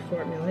happy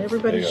formula.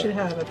 Everybody should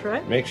have it,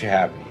 right? Makes you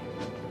happy.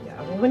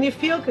 Yeah, well, when you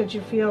feel good,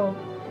 you feel...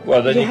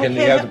 Well, then you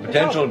have the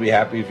potential to be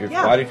happy if your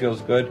body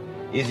feels good.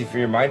 Easy for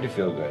your mind to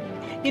feel good.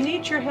 You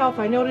need your health.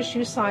 I notice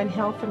you sign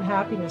health and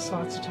happiness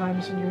lots of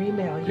times in your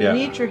email. You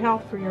need your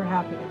health for your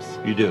happiness.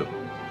 You do.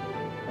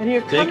 And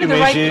you're coming to the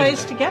right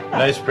place to get that.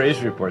 Nice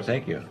praise report.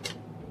 Thank you.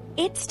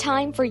 It's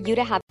time for you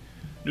to have...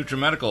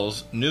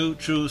 NutriMedical's new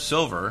True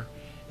Silver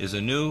is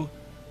a new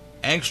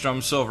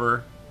angstrom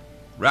silver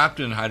wrapped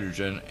in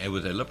hydrogen and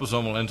with a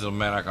liposomal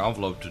enzymatic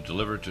envelope to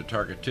deliver to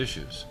target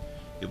tissues.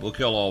 It will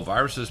kill all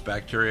viruses,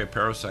 bacteria,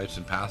 parasites,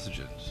 and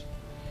pathogens.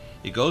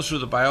 It goes through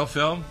the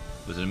biofilm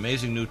with an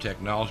amazing new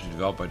technology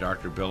developed by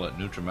Dr. Bill at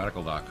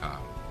NutriMedical.com.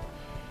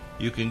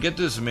 You can get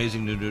this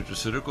amazing new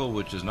nutraceutical,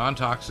 which is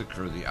non-toxic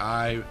for the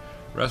eye,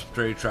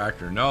 respiratory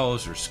tract, or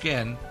nose, or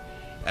skin,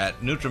 at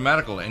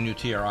NutriMedical,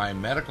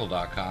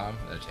 NutriMedical.com.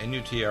 That's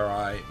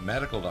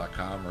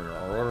NutriMedical.com, or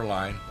our order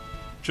line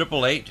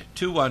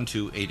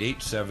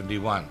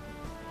 888-212-8871.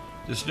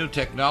 This new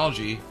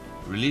technology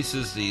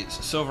releases the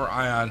silver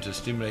ion to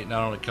stimulate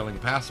not only killing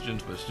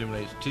pathogens, but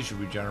stimulates tissue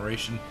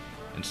regeneration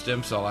and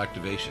stem cell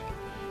activation.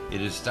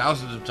 It is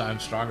thousands of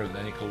times stronger than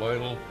any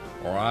colloidal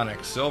or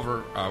onyx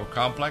silver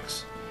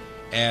complex,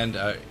 and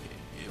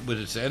with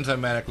its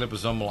enzymatic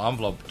liposomal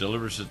envelope,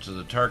 delivers it to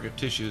the target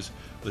tissues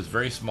with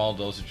very small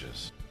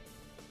dosages.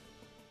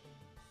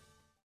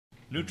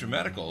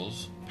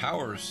 NutriMedical's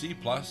Power C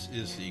Plus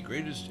is the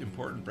greatest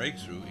important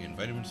breakthrough in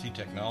vitamin C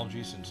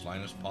technology since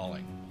Linus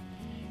Pauling.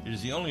 It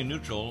is the only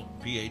neutral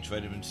pH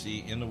vitamin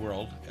C in the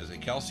world as a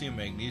calcium,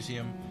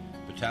 magnesium,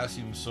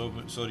 potassium,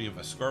 sodium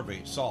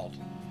ascorbate salt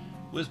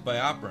with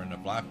bioperin, a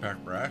black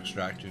pepper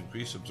extract, to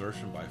increase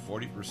absorption by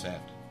 40%.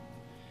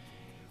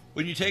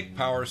 When you take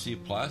Power C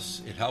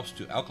Plus, it helps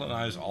to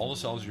alkalinize all the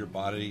cells of your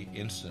body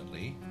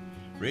instantly,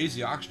 raise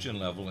the oxygen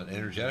level and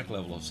energetic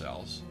level of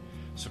cells,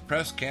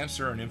 suppress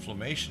cancer and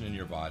inflammation in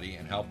your body,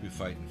 and help you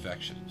fight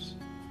infections.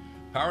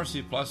 Power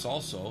C Plus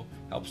also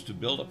helps to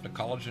build up the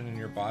collagen in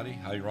your body,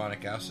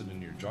 hyaluronic acid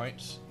in your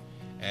joints,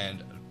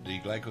 and the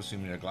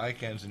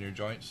glycosaminoglycans in your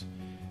joints,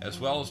 as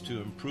well as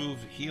to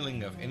improve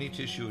healing of any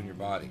tissue in your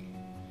body.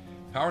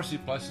 Power C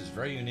Plus is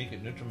very unique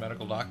at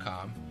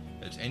NutriMedical.com.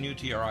 That's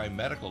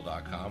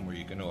NutriMedical.com, where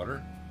you can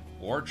order,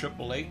 or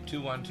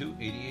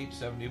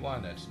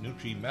 888-212-8871. That's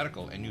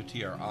NutriMedical,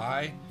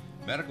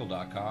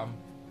 NutriMedical.com.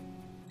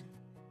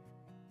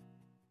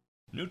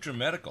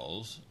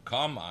 NutriMedical's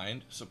Calm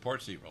Mind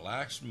supports a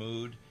relaxed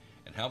mood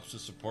and helps to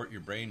support your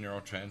brain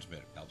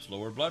neurotransmitter, helps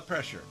lower blood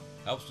pressure,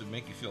 helps to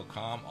make you feel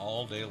calm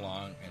all day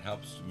long, and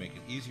helps to make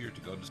it easier to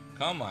go to sleep.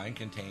 Calm Mind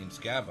contains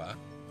GABA.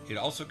 It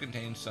also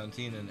contains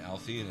xanthine and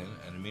L-theanine,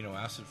 an amino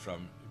acid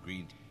from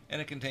green tea. And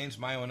it contains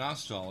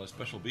myo-inositol, a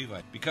special B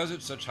vitamin. Because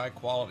it's such high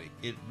quality,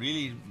 it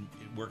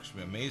works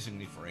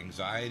amazingly for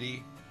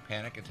anxiety,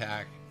 panic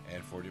attack,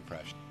 and for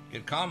depression.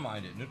 Get Calm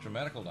Mind at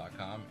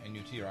NutriMedical.com and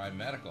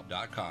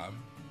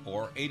NutriMedical.com,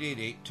 or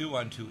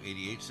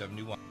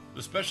 888-212-8871.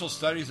 The special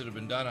studies that have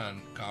been done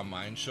on Calm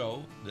Mind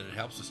show that it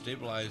helps to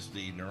stabilize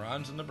the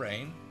neurons in the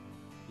brain,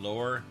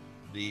 lower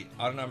the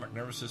autonomic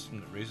nervous system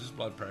that raises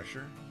blood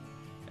pressure,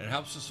 and it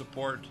helps to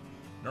support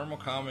normal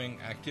calming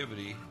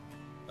activity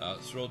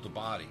throughout the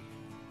body.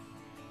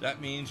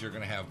 That means you're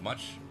going to have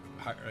much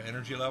higher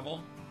energy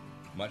level,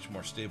 much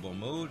more stable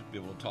mood, be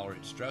able to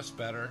tolerate stress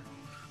better,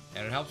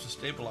 and it helps to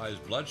stabilize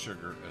blood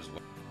sugar as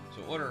well.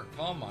 So order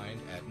Calm Mind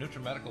at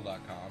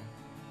NutriMedical.com.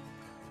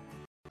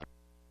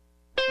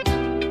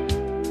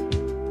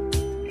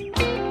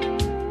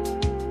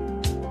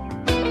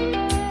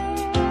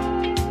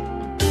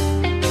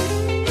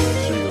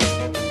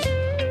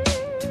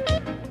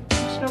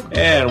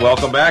 And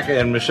welcome back,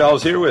 and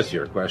Michelle's here with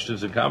your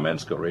questions and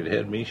comments. Go right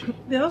ahead, Misha.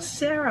 Bill,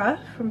 Sarah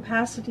from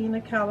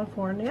Pasadena,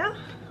 California.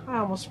 I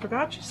almost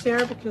forgot you,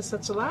 Sarah, because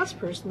that's the last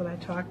person that I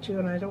talked to,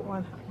 and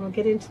we'll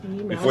get into the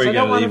emails. Before you I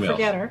don't want to emails.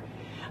 forget her.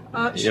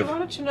 She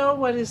wanted to know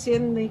what is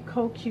in the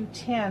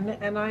CoQ10,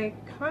 and I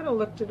kind of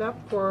looked it up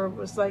for, it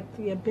was like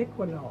the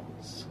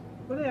ubiquinones.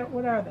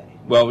 What are they?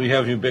 Well, we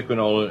have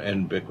ubiquinol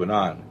and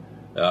ubiquinon.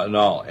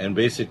 And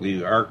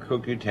basically our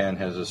CoQ10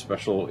 has a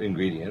special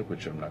ingredient,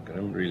 which I'm not going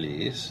to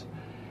release,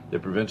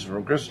 that prevents it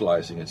from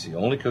crystallizing. It's the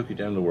only CoQ10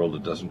 in the world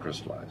that doesn't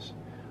crystallize.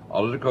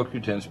 All of the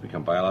CoQ10s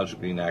become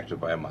biologically inactive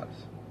by a month.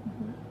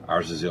 Mm-hmm.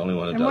 Ours is the only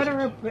one that doesn't.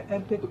 And what are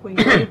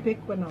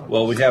ubiquinones?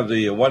 Well, we have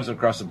the ones that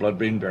cross the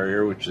blood-brain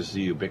barrier, which is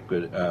the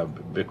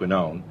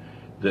ubiquinone.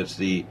 That's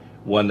the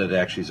one that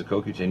actually is a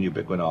CoQ10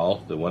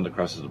 ubiquinol, the one that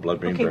crosses the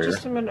blood-brain barrier. Okay,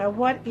 just a minute.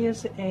 What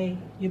is a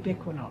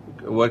ubiquinone?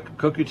 What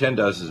CoQ10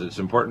 does is it's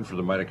important for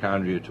the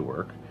mitochondria to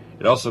work.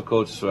 It also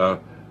coats, so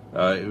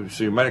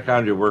your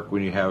mitochondria work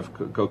when you have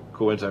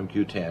coenzyme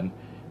Q10,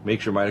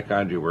 makes your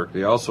mitochondria work.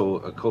 They also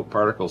coat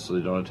particles so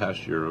they don't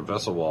attach to your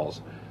vessel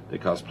walls. They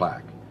cause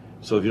plaque.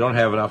 So if you don't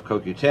have enough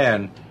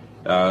CoQ10,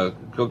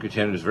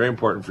 CoQ10 is very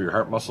important for your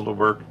heart muscle to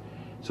work.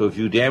 So if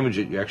you damage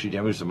it, you actually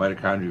damage the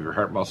mitochondria of your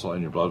heart muscle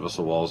and your blood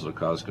vessel walls that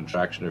cause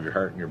contraction of your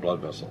heart and your blood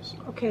vessels.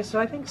 Okay, so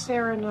I think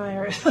Sarah and I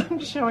are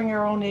showing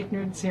our own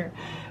ignorance here.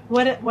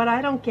 What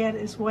I don't get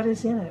is what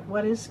is in it.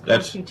 What is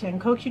CoQ10?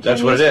 CoQ10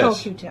 that's what is it is.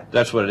 CoQ10.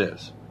 That's what it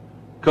is.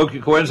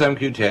 Coenzyme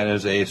Q10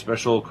 is a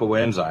special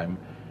coenzyme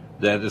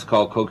that is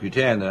called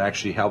CoQ10 that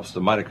actually helps the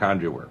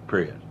mitochondria work,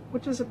 period.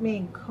 What does it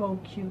mean,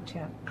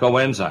 CoQ10?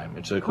 Coenzyme.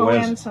 It's a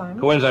coenzyme.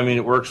 Coenzyme means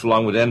it works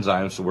along with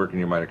enzymes to work in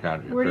your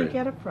mitochondria. Where do you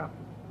get it from?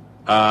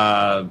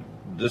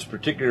 This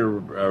particular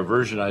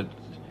version,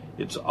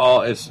 it's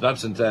not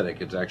synthetic.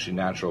 It's actually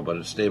natural, but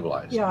it's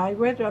stabilized. Yeah, I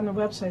read on the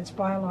website it's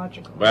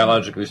biological.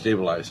 Biologically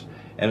stabilized,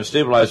 and it's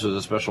stabilized with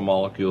a special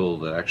molecule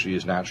that actually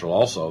is natural,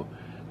 also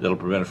that'll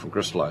prevent it from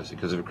crystallizing.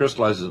 Because if it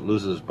crystallizes, it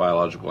loses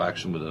biological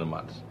action within a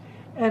month.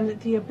 And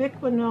the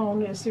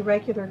ubiquinone is the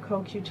regular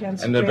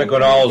CoQ10. And the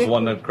ubiquinol is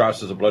one that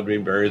crosses the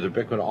blood-brain barrier. The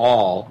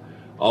ubiquinol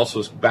also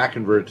is back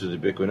converted to the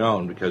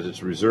ubiquinone because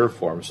it's a reserve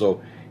form.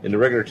 So in the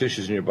regular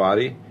tissues in your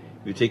body,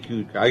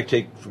 I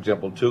take, for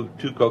example, two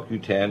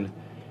CoQ10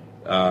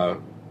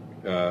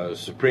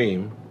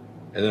 Supreme,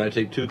 and then I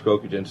take 2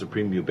 CoQ10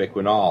 Supreme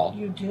Ubiquinol.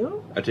 You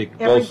do? I take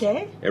every both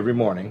day? Every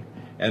morning.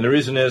 And the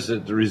reason is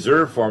that the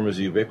reserve form is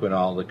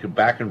ubiquinol that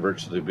back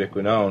converts to the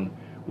ubiquinone,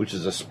 which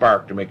is a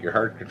spark to make your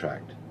heart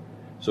contract.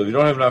 So if you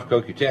don't have enough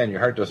CoQ10, your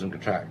heart doesn't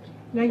contract.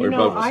 Now, you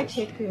know, I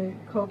take the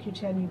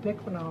CoQ10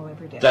 ubiquinol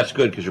every day. That's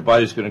good because your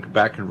body's going to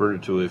back convert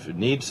it to, if it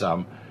needs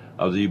some,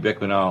 of the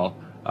ubiquinol.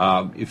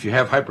 If you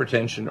have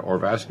hypertension or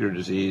vascular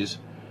disease,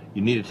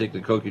 you need to take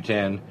the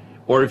CoQ10.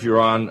 Or if you're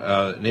on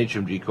an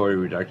HMG-CoA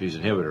reductase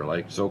inhibitor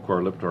like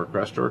Zocor, Lipitor,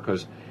 Crestor,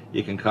 because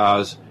it can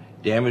cause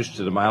damage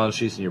to the myelin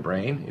sheaths in your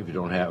brain if you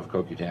don't have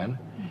CoQ10.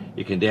 Mm-hmm.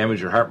 It can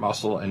damage your heart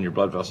muscle and your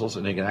blood vessels,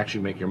 and it can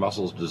actually make your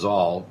muscles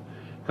dissolve,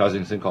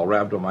 causing a thing called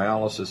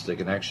rhabdomyolysis. They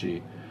can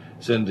actually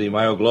send the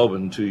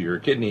myoglobin to your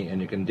kidney,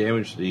 and it can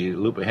damage the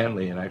loop of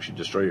Henle and actually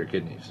destroy your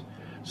kidneys.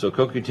 So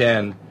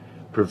CoQ10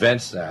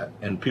 prevents that,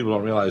 and people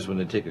don't realize when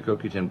they take a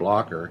CoQ10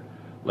 blocker,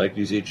 like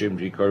these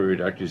HMG-CoA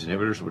reductase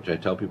inhibitors, which I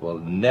tell people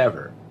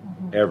never,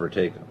 ever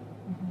take them.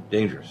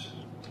 Dangerous.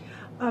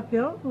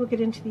 Bill, we'll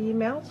get into the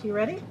emails. You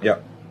ready? Yeah.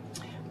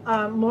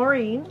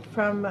 Maureen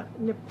from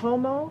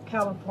Nipomo,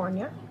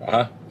 California.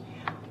 Uh-huh.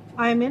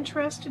 I am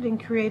interested in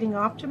creating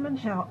optimum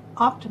health.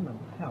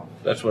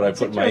 That's what I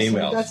put in my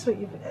emails. That's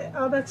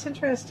what that's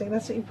interesting.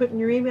 That's what you put in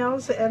your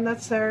emails, and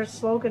that's our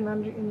slogan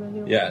in the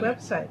new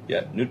website.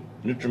 Yeah,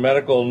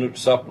 NutriMedical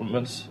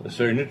supplements.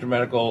 Sorry,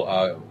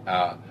 NutriMedical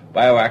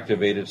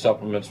bioactivated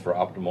supplements for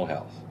optimal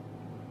health.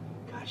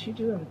 Gosh, you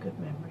do have a good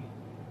memory.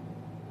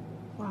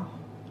 Wow.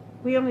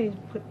 We only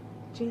put,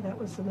 that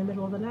was in the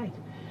middle of the night.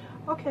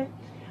 Okay.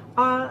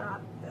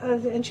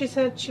 And she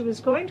said she was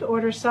going to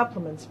order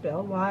supplements,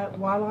 Bill,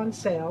 while on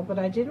sale, but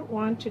I didn't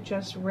want to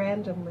just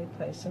randomly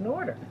place an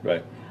order.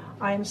 Right.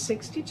 I am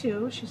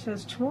 62, she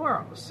says,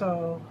 tomorrow.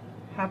 So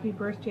happy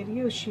birthday to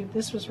you.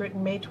 This was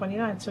written May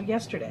 29th, so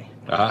yesterday.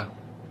 Uh-huh.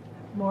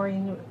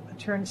 Maureen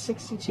turned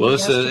 62 well,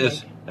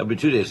 yesterday. That'll be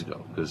 2 days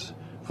ago, because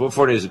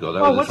 4 days ago.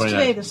 That was what's the 29th.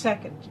 today, the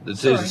 2nd?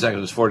 Today's the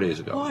 2nd, it's 4 days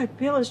ago. Boy,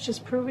 Bill is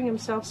just proving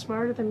himself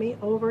smarter than me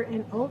over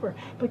and over.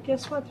 But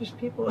guess what? There's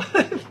people,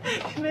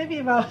 maybe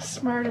if I was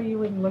smarter, you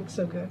wouldn't look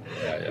so good.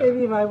 Yeah.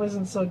 Maybe if I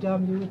wasn't so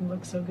dumb, you wouldn't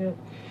look so good.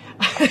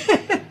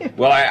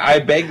 Well, I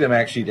beg them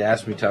actually to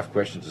ask me tough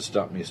questions to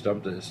stump me,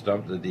 stump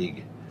the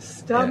dig.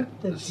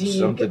 Stump the dig.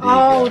 Stump the dig.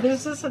 Oh,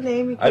 this is a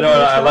name you can I know.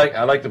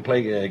 I like to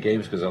play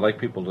games because I like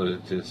people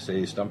to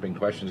say stumping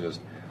questions because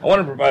I want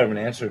to provide them an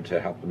answer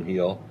to help them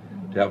heal,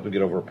 to help them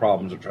get over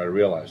problems or try to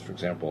realize, for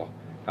example,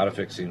 how to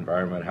fix the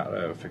environment, how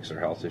to fix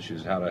their health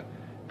issues, how to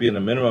be in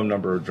a minimum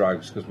number of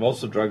drugs, because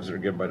most of the drugs that are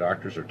given by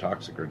doctors are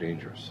toxic or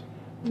dangerous.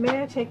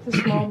 May I take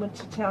this moment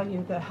to tell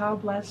you that how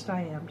blessed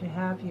I am to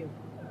have you.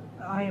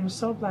 I am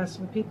so blessed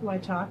with people I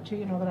talk to,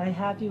 that I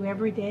have you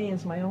every day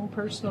as my own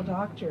personal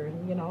doctor.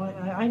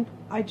 And,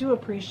 I do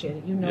appreciate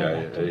it. You know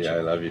that, don't you? I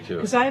love you too.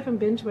 Because I haven't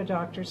been to a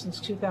doctor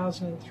since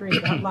 2003.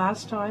 That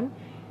last time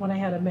when I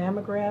had a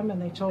mammogram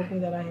and they told me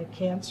that I had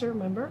cancer,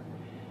 remember?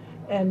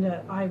 And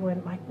I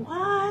went like,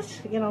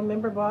 what?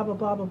 Remember, blah, blah,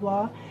 blah, blah,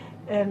 blah.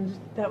 And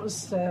that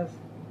was,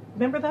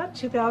 remember that,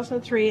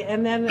 2003?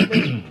 And then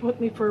they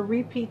put me for a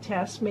repeat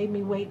test, made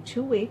me wait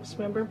 2 weeks,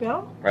 remember,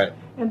 Bill? Right.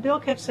 And Bill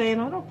kept saying,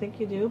 I don't think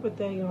you do, but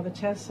the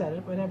test said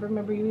it. Whatever.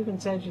 Remember, you even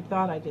said you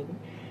thought I didn't.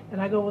 And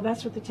I go, well,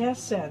 that's what the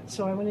test said.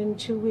 So I went in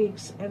 2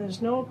 weeks, and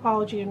there's no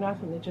apology or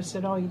nothing. They just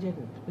said, oh, you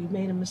didn't. We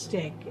made a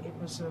mistake. It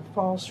was a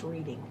false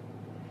reading.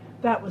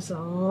 That was the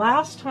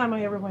last time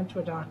I ever went to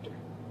a doctor.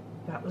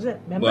 That was it.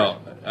 Remember?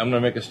 Well, I'm going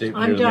to make a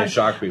statement here that may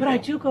shock people. But I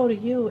do go to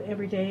you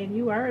every day, and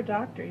you are a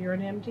doctor. You're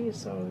an MD,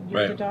 so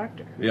you're the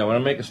doctor. Yeah, I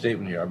want to make a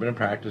statement here. I've been in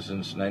practice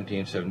since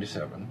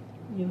 1977.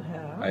 You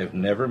have? I have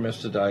never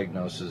missed a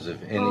diagnosis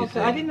of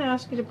anything. I didn't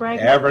ask you to brag.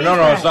 Ever. No,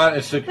 it's not.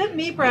 Let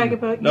me brag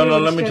about you. No,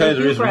 let me tell you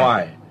the reason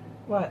why.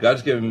 What?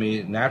 God's given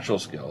me natural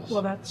skills.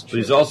 Well, that's true. But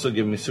He's also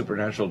given me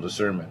supernatural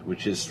discernment,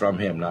 which is from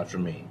Him, not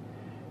from me.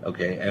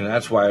 Okay, and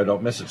that's why I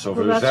don't miss it. So,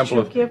 for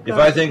example, if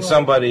I think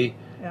somebody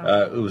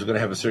who's going to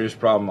have a serious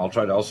problem, I'll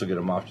try to also get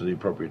them off to the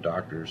appropriate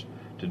doctors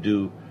to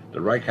do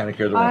the right kind of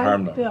care that won't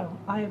harm them. Bill,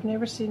 I have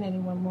never seen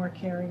anyone more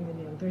caring than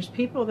you. There's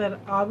people that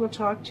I will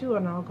talk to,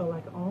 and I'll go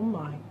like, oh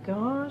my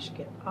gosh,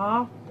 get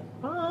off the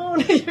phone.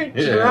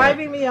 You're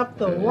driving me up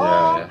the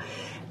wall. Yeah.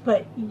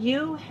 But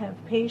you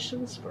have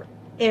patience for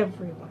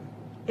everyone.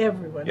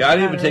 Everyone. Yeah, I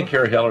didn't even take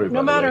care of Hillary.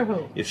 No matter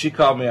who. If she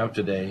called me up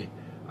today,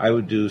 I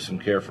would do some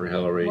care for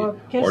Hillary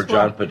or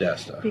John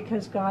Podesta.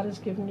 Because God has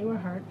given you a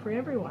heart for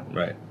everyone.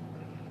 Right.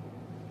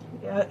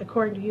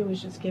 According to you,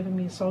 He's just giving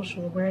me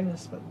social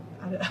awareness, but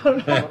I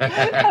don't know.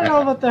 I don't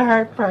know about the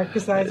heart part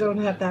because I don't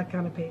have that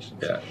kind of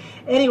patience. Yeah.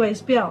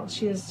 Anyways, Bill,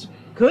 she has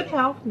good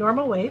health,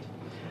 normal weight.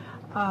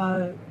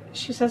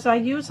 She says, I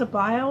use a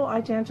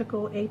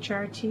bioidentical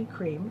HRT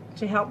cream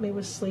to help me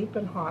with sleep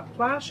and hot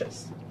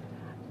flashes.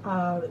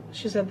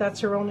 She said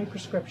that's her only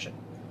prescription.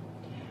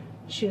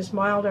 She has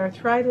mild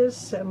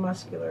arthritis and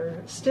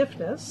muscular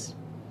stiffness.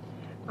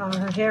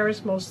 Her hair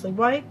is mostly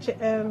white,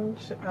 and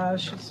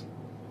she's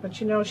But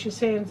she's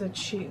saying that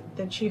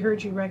she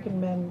heard you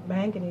recommend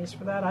manganese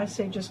for that. I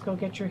say just go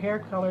get your hair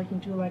colored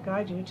and do like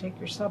I do. Take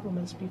your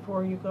supplements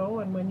before you go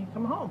and when you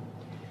come home,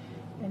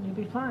 and you'll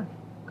be fine.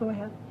 Go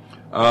ahead.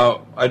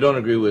 I don't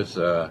agree with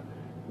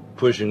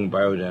pushing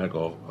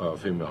bioidentical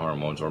female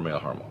hormones or male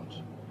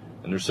hormones,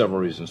 and there's several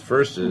reasons.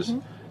 First is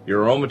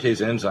your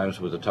aromatase enzymes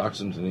with the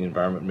toxins in the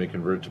environment may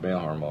convert to male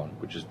hormone,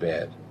 which is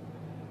bad.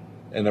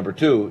 And number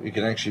two, it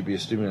can actually be a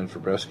stimulant for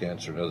breast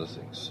cancer and other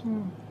things.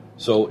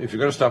 So if you're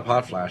going to stop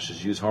hot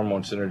flashes, use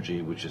Hormone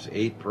Synergy, which is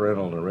 8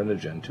 parental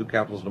nerinogen, 2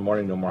 capsules in the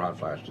morning, no more hot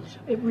flashes.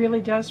 It really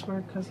does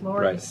work because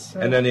Laura's...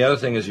 Right. And then the other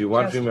thing is you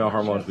want female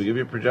hormones. We give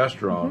you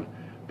progesterone,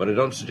 but I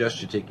don't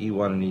suggest you take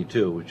E1 and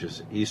E2, which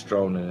is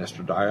estrone and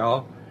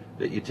estradiol,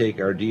 that you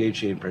take our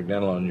DHA and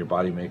pregnenolone and your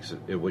body makes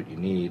it what you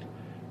need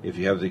if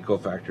you have the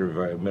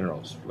cofactor of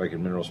minerals, like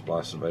in Minerals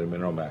Plus and Vitamin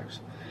Mineral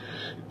Max.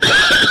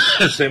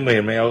 Same way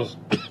in males,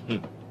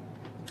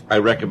 I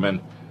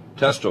recommend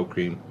Testo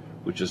Cream,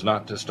 which is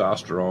not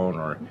testosterone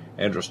or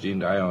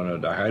androstenedione or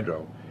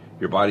dihydro.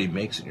 Your body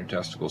makes it in your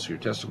testicles, so your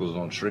testicles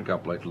don't shrink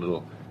up like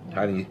little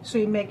tiny... So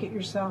you make it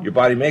yourself. Your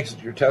body makes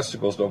it, your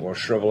testicles don't go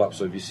shrivel up.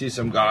 So if you see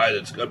some guy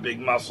that's got big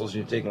muscles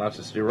and you're taking lots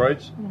of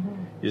steroids,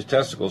 his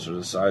testicles are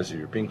the size of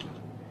your pinky.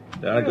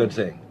 Not a good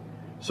thing.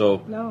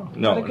 So, no.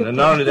 And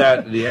not only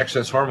that, the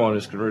excess hormone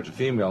is converted to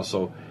female,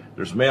 so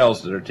there's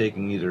males that are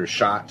taking either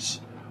shots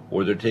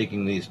or they're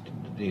taking the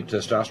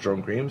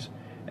testosterone creams,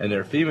 and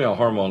their female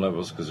hormone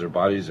levels, because their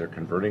bodies are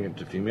converting it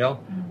to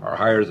female, are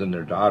higher than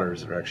their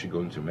daughters that are actually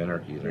going through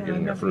menarche and they're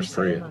getting their first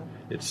period.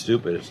 It's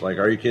stupid. It's like,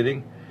 are you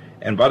kidding?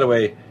 And by the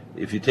way,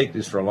 if you take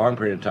these for a long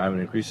period of time,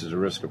 it increases the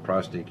risk of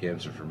prostate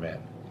cancer for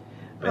men.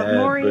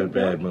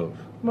 Bad move.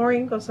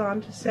 Maureen goes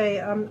on to say,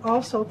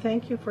 also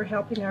thank you for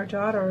helping our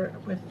daughter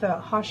with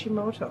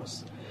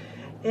Hashimoto's.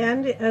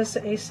 And as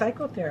a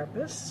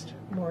psychotherapist,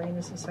 Maureen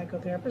is a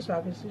psychotherapist,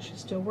 obviously she's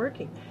still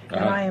working.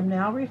 And I am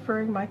now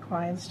referring my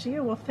clients to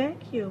you. Well,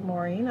 thank you,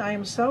 Maureen. I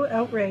am so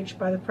outraged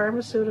by the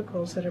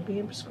pharmaceuticals that are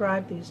being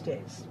prescribed these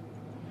days.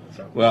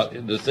 So. Well,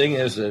 the thing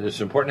is that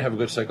it's important to have a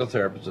good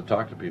psychotherapist to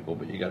talk to people,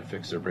 but you got to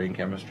fix their brain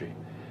chemistry.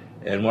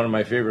 And one of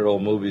my favorite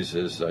old movies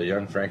is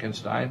Young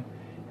Frankenstein,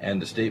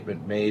 and the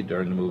statement made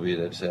during the movie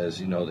that says,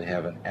 they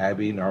have an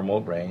abnormal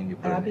brain. You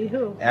put Abby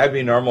who?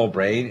 Abnormal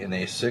brain in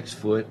a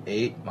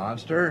 6'8"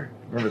 monster.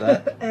 Remember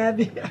that?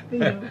 Abby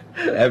who?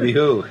 Abby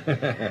who?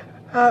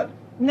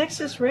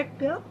 Next is Rick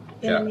Bill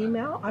in an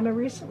email. I'm a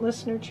recent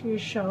listener to your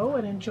show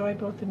and enjoy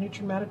both the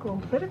NutriMedical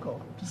and political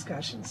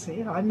discussions.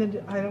 See, I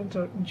don't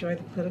enjoy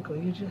the political,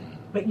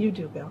 but you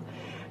do, Bill.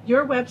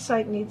 Your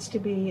website needs to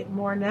be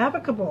more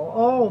navigable.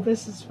 Oh,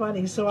 this is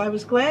funny. So I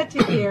was glad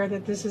to hear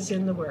that this is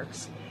in the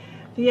works.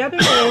 The other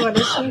day, while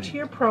listening to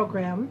your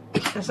program,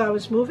 as I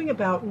was moving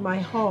about in my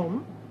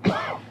home,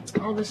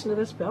 I'll listen to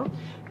this, Bill,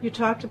 you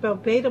talked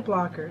about beta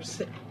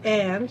blockers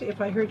and,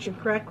 if I heard you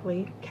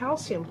correctly,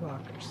 calcium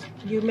blockers.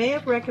 You may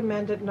have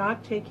recommended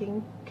not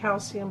taking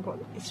calcium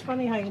blockers. It's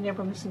funny how you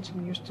never listen to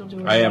me. You're still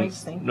doing the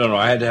nice thing. No,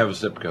 I had to have a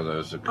sip because I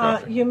was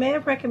coughing. You may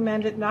have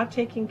recommended not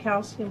taking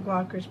calcium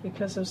blockers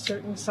because of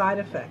certain side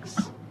effects,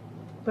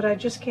 but I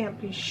just can't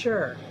be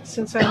sure.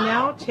 Since I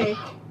now take...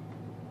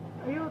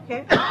 Are you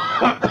okay?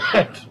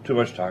 Too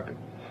much talking.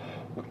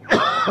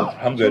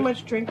 I'm good. Too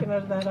much drinking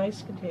out of that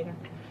ice container.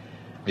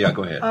 Yeah,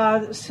 go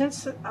ahead.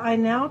 Since I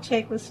now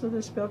take, listen to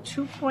this, Bill,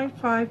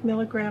 2.5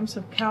 milligrams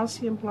of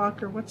calcium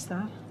blocker, what's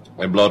that?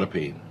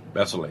 Amlodipine,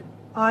 Mesylate.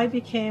 I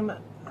became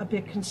a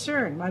bit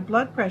concerned. My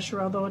blood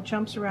pressure, although it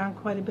jumps around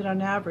quite a bit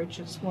on average,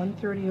 is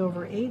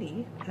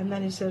 130/80. And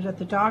then he said at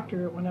the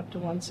doctor it went up to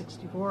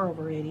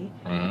 164/80.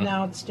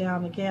 Now it's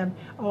down again.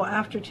 Oh,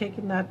 after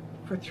taking that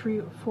for 3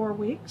 or 4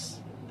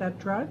 weeks, that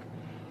drug,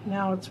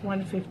 now it's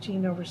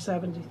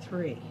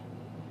 115/73.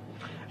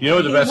 You know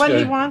what the best... What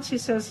he wants, he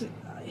says,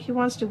 he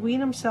wants to wean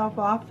himself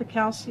off the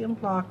calcium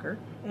blocker,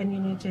 and you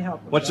need to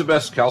help him. What's the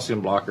best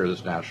calcium blocker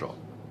that's natural?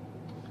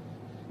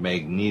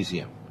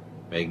 Magnesium.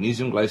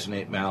 Magnesium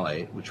glycinate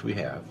malate, which we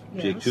have.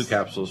 Yes. Take 2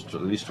 capsules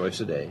at least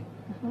twice a day.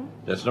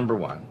 That's number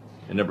 1.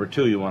 And number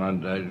 2, you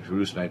want to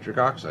reduce nitric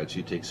oxide, so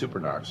you take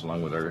Supernox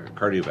along with our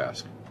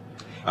Cardiovasc.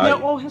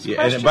 His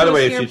question and by the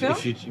way, was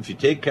if you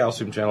take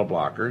calcium channel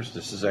blockers,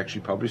 this is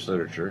actually published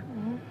literature,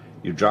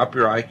 you drop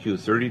your IQ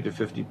 30 to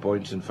 50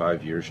 points in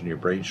 5 years, and your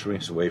brain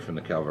shrinks away from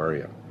the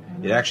calvarium.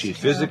 It actually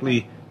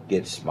physically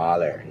gets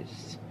smaller. It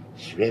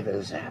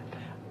shrivels up.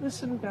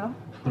 Listen, Bill.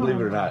 Believe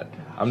it or not.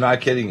 I'm not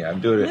kidding you. I'm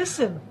doing it.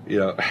 Listen.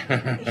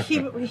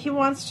 He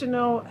wants to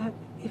know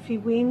if he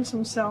weans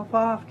himself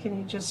off, can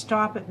you just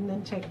stop it and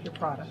then take your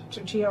product?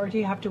 Or do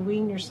you have to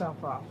wean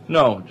yourself off?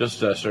 No, just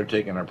start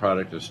taking our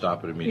product and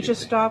stop it immediately. You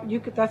just stop.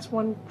 That's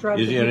one drug.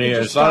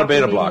 It's not a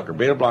beta blocker.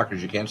 Beta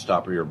blockers you can't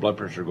stop, or your blood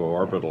pressure go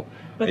orbital.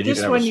 But and this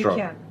you can have one a stroke.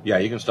 you can. Yeah,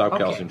 you can stop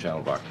calcium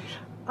channel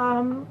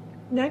blockers.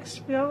 Next,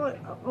 Bill,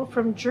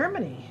 from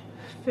Germany,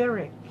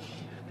 Ferrick.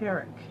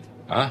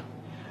 Huh?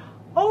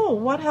 Oh,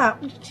 what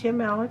happened to Tim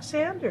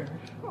Alexander?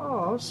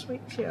 Oh,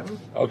 sweet Tim.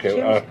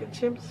 Okay.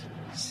 Tim's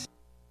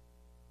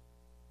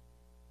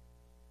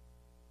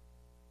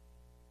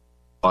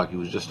He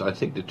was just, I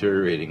think,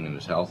 deteriorating in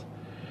his health.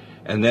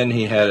 And then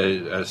he had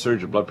a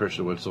surge of blood pressure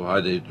that went so high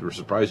they were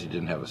surprised he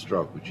didn't have a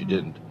stroke, which he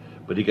didn't.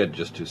 But he got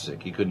just too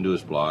sick. He couldn't do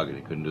his blog and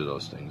he couldn't do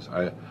those things.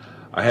 I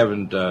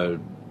haven't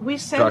we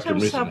sent him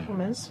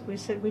supplements.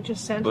 We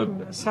just sent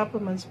him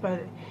supplements,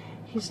 but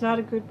he's not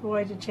a good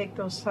boy to take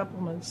those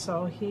supplements.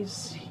 So he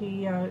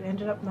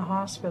ended up in the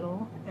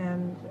hospital,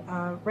 and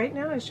right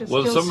now he's just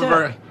still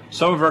sick.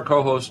 Some of our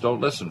co-hosts don't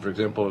listen. For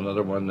example,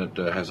 another one that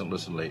hasn't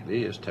listened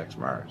lately is Tex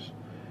Mars.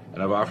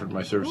 And I've offered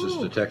my services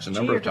to Tex a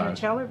number of times.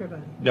 Tell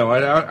everybody. No,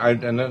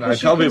 and then I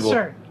tell people,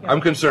 yeah.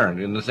 I'm concerned.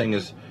 And the thing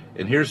is,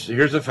 and here's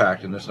a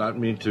fact, and it's not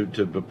mean to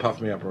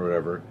puff me up or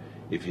whatever.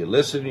 If you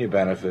listen, you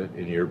benefit,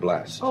 and you're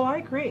blessed. Oh, I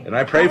agree. And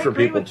I pray for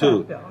people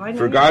too,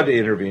 for God to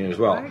intervene as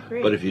well. I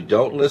agree. But if you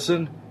don't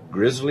listen,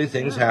 grisly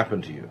things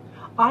happen to you.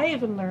 I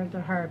even learned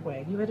the hard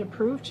way. You had to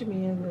prove to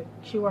me in the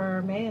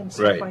QRMA and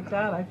stuff like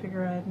that. I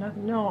figure I had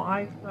nothing. No,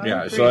 I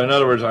yeah. agree. So in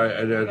other words,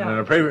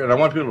 I pray for, and I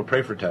want people to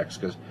pray for Tex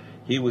because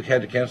he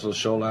had to cancel the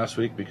show last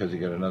week because he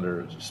got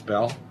another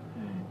spell,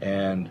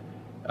 and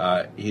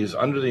he's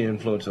under the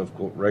influence of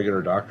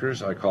regular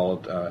doctors. I call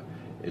it.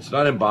 It's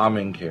not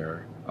embalming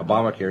care.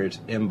 Obamacare, it's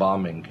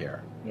embalming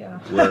care. Yeah.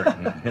 We're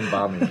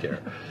embalming care.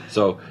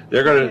 So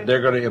they're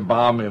gonna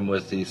embalm him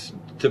with these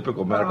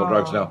typical medical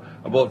drugs. Now,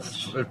 about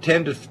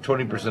 10 to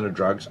 20% of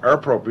drugs are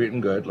appropriate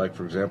and good. Like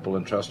for example,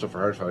 Entresto for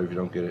heart failure if you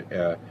don't get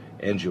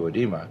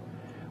angioedema.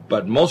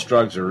 But most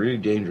drugs are really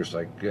dangerous,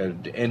 like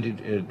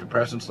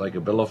antidepressants like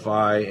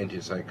Abilify,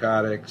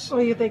 antipsychotics,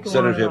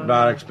 sedative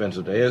hypnotics,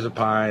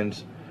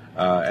 benzodiazepines,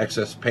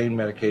 excess pain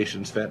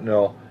medications,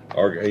 fentanyl,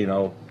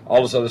 or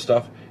all this other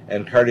stuff.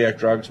 And cardiac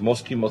drugs,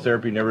 most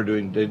chemotherapy, never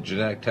doing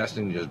genetic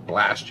testing, just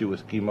blast you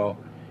with chemo.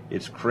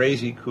 It's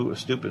crazy, cool,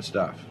 stupid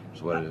stuff.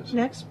 That's what it is.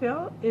 Next,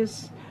 Bill,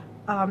 is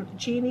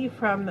Jeannie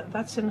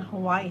that's in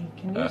Hawaii.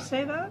 Can you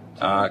say that?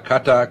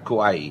 Kata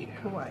Kauai.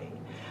 Hawaii.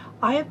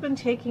 I have been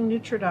taking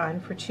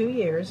Nutridyne for 2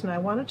 years, and I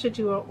wanted to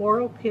do an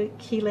oral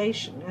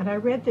chelation, and I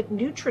read that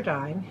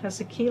Nutridyne has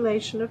a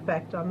chelation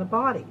effect on the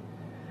body.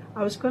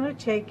 I was going to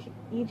take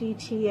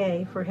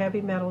EDTA for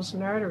heavy metals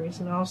and arteries,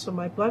 and also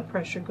my blood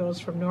pressure goes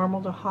from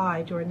normal to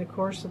high during the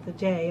course of the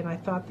day, and I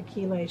thought the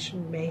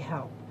chelation may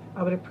help.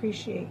 I would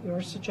appreciate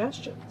your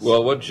suggestions.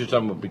 Well, what she's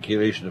talking about the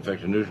chelation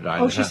effect of Nutridyne.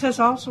 Oh, she says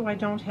also I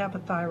don't have a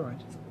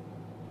thyroid.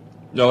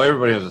 No,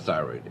 everybody has a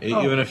thyroid.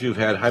 Even if you've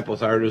had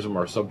hypothyroidism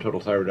or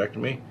subtotal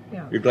thyroidectomy,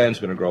 your gland's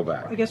going to grow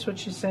back. I guess what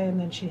she's saying,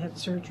 then she had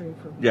surgery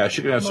for. Yeah,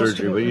 she can have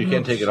surgery, but you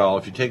can't take it all.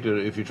 If you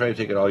try to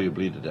take it all, you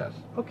bleed to death.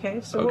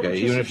 Okay, so what would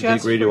you even if you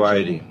take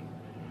radioiodine.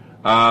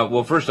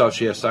 Well, first off,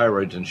 she has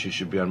thyroids, and she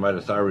should be on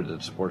mitothyroid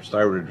that supports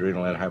thyroid,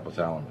 adrenal, and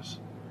hypothalamus.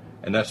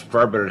 And that's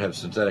far better to have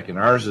synthetic. And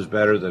ours is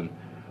better than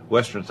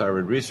Western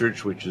Thyroid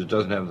Research, which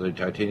doesn't have the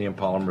titanium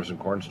polymers and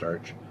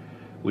cornstarch,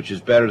 which is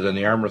better than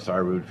the Armour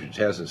Thyroid, which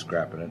has this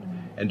crap in it.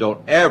 And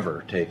don't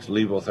ever take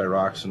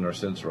levothyroxine or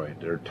Synthroid.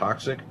 They're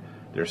toxic,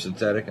 they're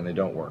synthetic, and they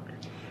don't work.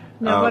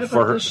 Now, what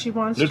about this? She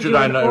wants to do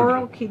an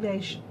oral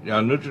chelation. Yeah,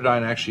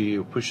 Nutridyne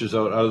actually pushes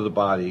out of the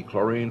body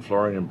chlorine,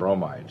 fluorine, and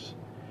bromides.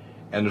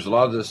 And there's a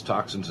lot of these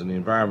toxins in the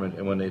environment,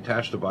 and when they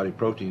attach to body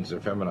proteins, they're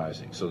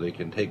feminizing. So they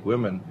can take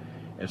women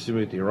and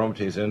stimulate the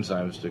aromatase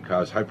enzymes to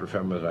cause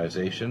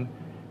hyperfeminization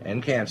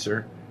and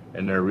cancer,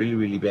 and they're really,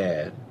 really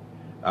bad.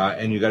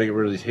 And you got to get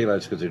rid of these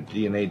halides because they're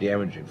DNA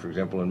damaging. For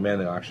example, in men,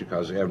 they'll actually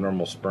cause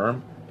abnormal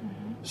sperm.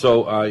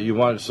 So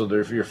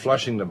if you're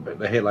flushing the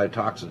halide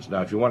toxins.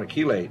 Now, if you want to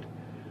chelate,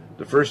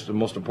 the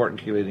most important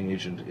chelating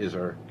agent is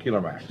our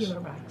Chelarmax.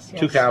 Chelarmax, yes.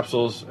 2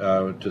 capsules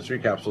to 3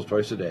 capsules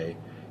twice a day.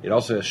 It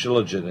also has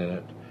shilajit in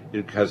it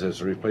because it's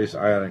to replace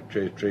ionic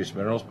trace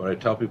minerals. But I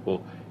tell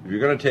people, if you're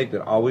going to take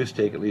that, always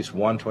take at least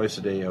 1 twice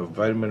a day of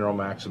Vitamin Mineral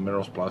Max and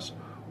Minerals Plus,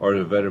 or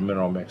the Vitamin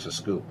Mineral Mix, a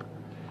scoop.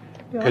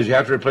 Because you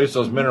have to replace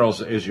those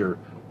minerals as you're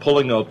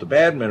pulling out the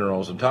bad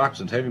minerals and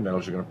toxins, heavy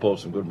metals, you're going to pull out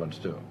some good ones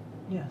too.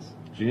 Yes.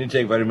 So you need to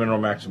take Vitamin Mineral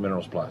Max and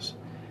Minerals Plus.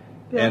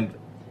 Yeah. And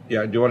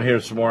do you want to hear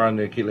some more on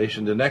the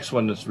chelation? The next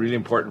one that's really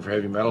important for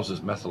heavy metals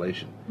is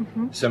methylation.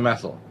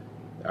 Semethyl.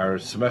 Our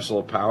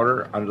semethyl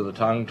powder under the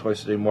tongue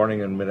twice a day,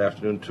 morning and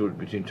mid-afternoon,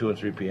 between 2 and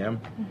 3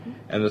 p.m.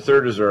 And the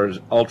third is our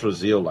ultra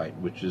zeolite,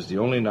 which is the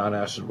only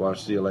non-acid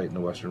wash zeolite in the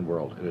Western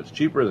world. And it's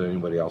cheaper than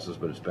anybody else's,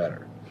 but it's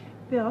better.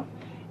 Bill,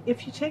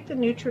 if you take the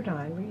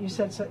Nutridyne, you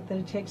said that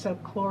it takes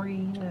out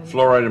chlorine and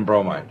fluoride and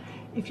bromide.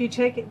 If you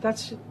take it,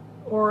 that's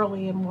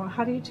orally. And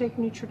how do you take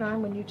Nutridyne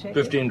when you take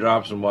 15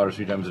 drops in water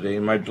 3 times a day.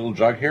 In my little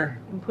jug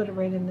here, and put it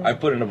right in there. I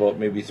put in about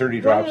maybe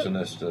 30 drops in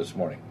this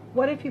morning.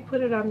 What if you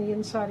put it on the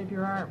inside of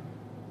your arm?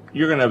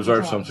 You're going to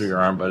absorb some through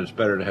your arm, but it's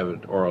better to have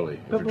it orally.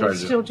 But will it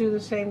still do the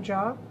same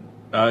job?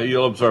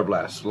 You'll absorb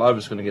less. A lot of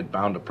it's going to get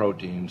bound to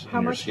proteins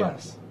in your skin. How much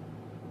less?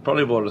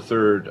 Probably about a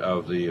third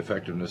of the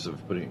effectiveness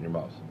of putting it in your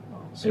mouth.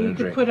 So you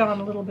could put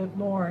on a little bit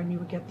more and you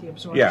would get the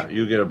absorption. Yeah,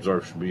 you get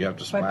absorption, but you have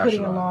to splash by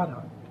putting a lot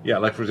on. Yeah,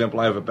 like for example,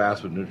 I have a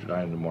bath with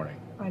Nutridyne in the morning.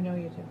 I know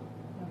you do.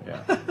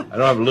 Yeah, I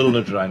don't have a little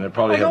Nutridyne. I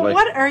probably have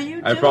what are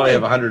you doing? I probably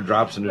have 100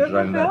 drops of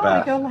Nutridyne in that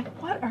bath. I go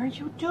what are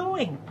you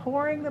doing?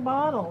 Pouring the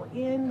bottle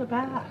in the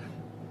bath.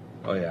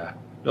 Oh yeah.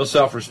 No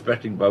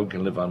self-respecting bug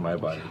can live on my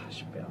body.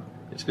 Gosh, Bill.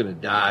 It's going to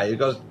die. It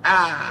goes,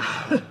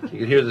 ah! You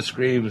can hear the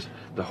screams,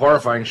 the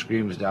horrifying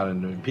screams down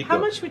in Pico. How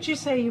much would you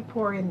say you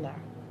pour in there?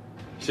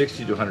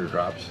 60 to 100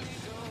 drops.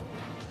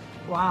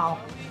 Wow.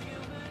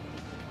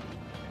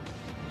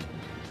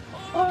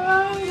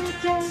 All the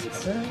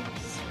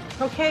dancers.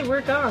 Okay,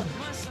 we're done.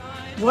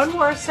 One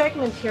more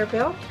segment here,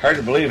 Bill. Hard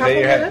to believe, Couple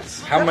hey?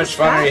 minutes. How That much was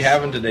fun are you fast.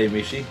 having today,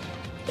 Mishi?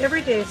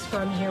 Every day is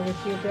fun here with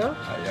you, Bill.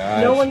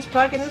 Yeah, No one's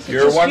bugging us. It's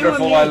You're just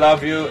wonderful. You and I me.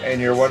 love you,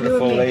 and you're a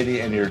wonderful me. lady,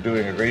 and you're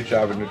doing a great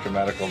job at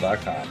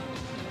NutriMedical.com.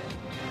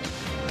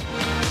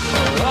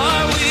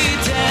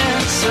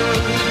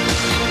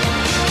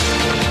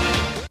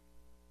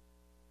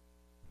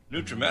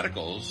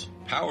 NutriMedical's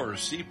Power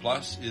C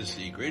Plus is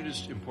the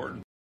greatest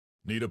important.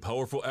 Need a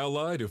powerful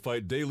ally to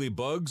fight daily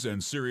bugs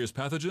and serious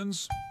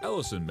pathogens?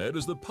 Allison Med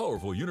is the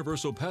powerful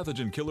universal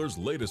pathogen killer's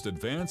latest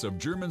advance of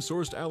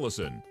German-sourced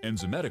allicin,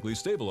 enzymatically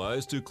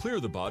stabilized to clear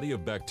the body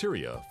of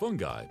bacteria,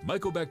 fungi,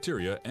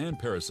 mycobacteria, and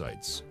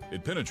parasites.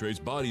 It penetrates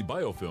body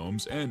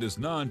biofilms and is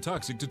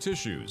non-toxic to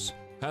tissues.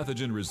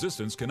 Pathogen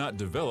resistance cannot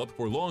develop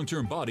for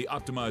long-term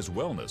body-optimized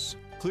wellness.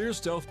 Clear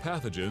stealth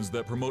pathogens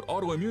that promote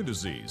autoimmune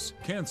disease,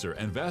 cancer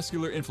and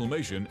vascular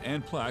inflammation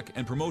and plaque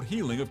and promote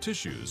healing of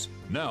tissues.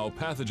 Now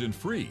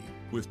pathogen-free.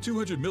 With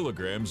 200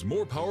 milligrams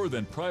more power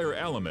than prior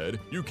Alamed,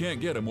 you can't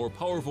get a more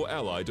powerful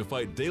ally to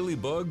fight daily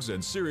bugs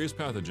and serious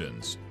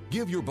pathogens.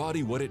 Give your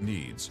body what it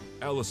needs.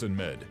 Allison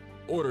Med.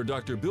 Order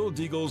Dr. Bill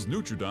Deagle's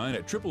Nutridyne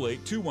at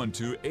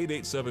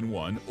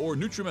 888-212-8871 or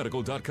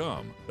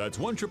NutriMedical.com. That's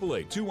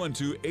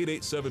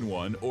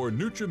 1-888-212-8871 or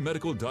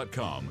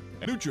NutriMedical.com.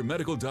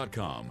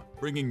 NutriMedical.com,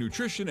 bringing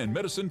nutrition and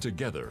medicine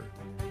together.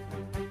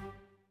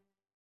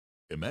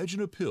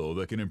 Imagine a pill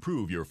that can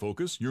improve your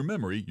focus, your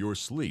memory, your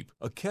sleep,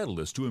 a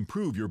catalyst to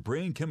improve your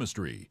brain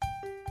chemistry.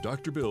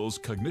 Dr. Bill's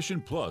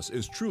Cognition Plus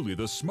is truly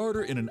the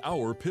smarter in an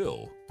hour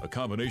pill. A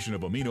combination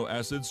of amino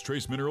acids,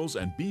 trace minerals,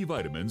 and B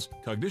vitamins,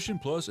 Cognition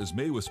Plus is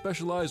made with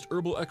specialized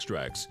herbal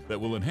extracts that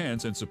will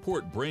enhance and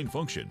support brain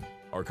function.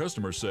 Our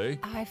customers say,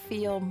 I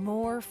feel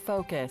more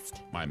focused.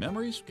 my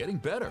memory's getting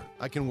better.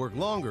 I can work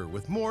longer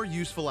with more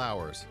useful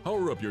hours.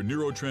 Power up your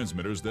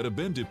neurotransmitters that have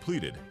been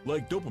depleted,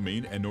 like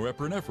dopamine and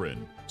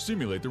norepinephrine.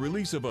 Stimulate the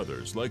release of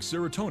others, like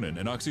serotonin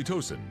and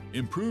oxytocin.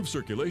 Improve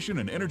circulation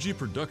and energy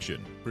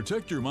production.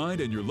 Protect your mind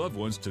and your loved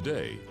ones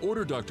today.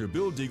 Order Dr.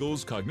 Bill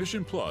Deagle's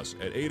Cognition Plus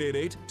at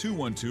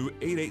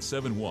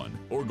 888-212-8871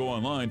 or go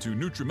online to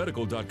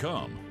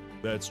NutriMedical.com.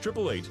 That's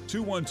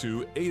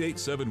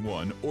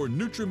 888-212-8871 or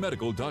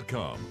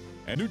NutriMedical.com.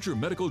 And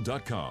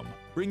NutriMedical.com,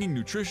 bringing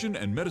nutrition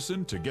and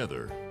medicine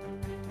together.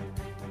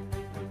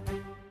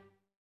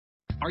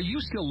 Are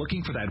you still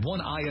looking for that one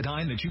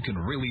iodine that you can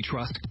really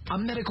trust? A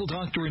medical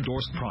doctor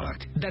endorsed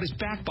product that is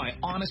backed by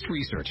honest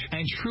research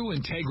and true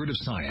integrative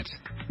science.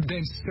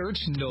 Then search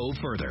no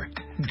further.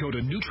 Go to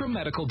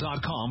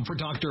NutriMedical.com for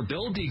Dr.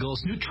 Bill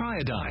Deagle's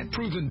NutriIodine,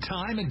 proven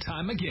time and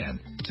time again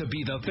to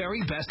be the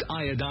very best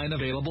iodine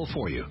available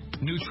for you.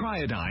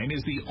 NutriIodine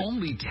is the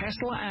only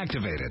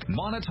Tesla-activated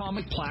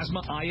monatomic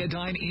plasma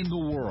iodine in the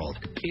world.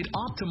 It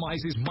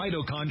optimizes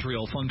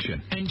mitochondrial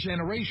function and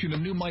generation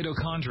of new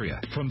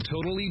mitochondria from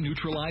totally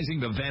neutralizing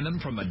the venom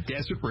from a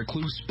desert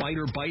recluse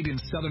spider bite in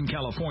Southern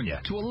California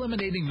to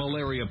eliminating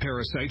malaria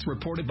parasites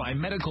reported by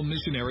medical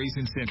missionaries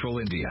in Central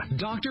India.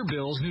 Dr.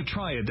 Bill's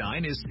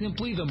NutriIodine is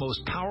simply the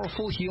most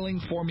powerful healing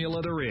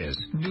formula there is.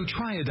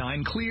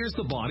 NutriIodine clears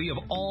the body of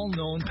all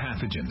known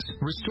pathogens,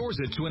 restores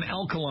it to an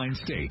alkaline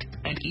state,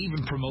 and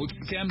even promotes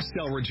stem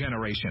cell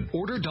regeneration.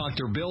 Order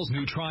Dr. Bill's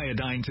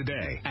NutriIodine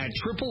today at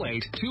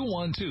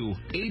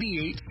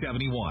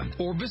 888-212-8871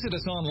 or visit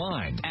us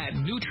online at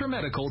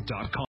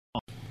NutriMedical.com.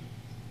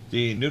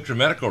 The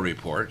NutriMedical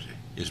Report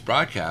is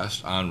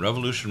broadcast on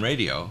Revolution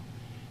Radio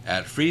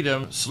at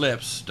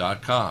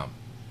freedomslips.com.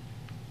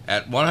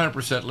 At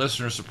 100%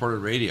 listener-supported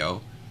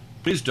radio,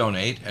 please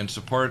donate and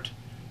support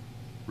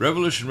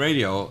Revolution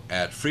Radio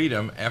at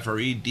freedom,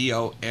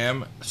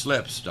 F-R-E-D-O-M,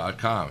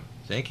 slips.com.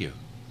 Thank you.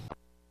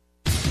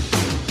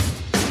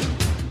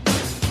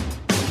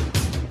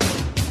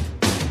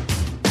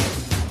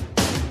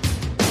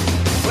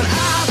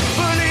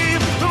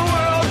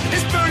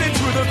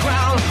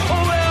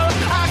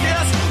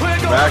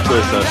 Back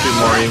with a few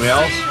more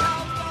emails,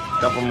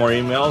 a couple more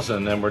emails,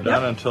 and then we're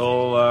done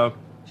until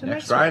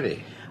next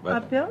Friday.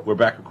 But Bill? we're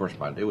back, of course,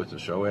 Monday with the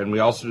show, and we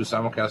also do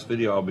simulcast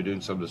video. I'll be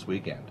doing some this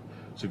weekend.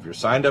 So if you're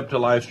signed up to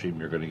live stream,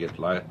 you're going to get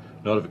live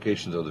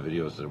notifications of the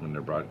videos that when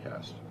they're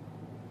broadcast.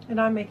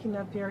 And I'm making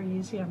that very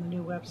easy on the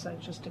new website,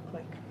 just a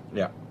click.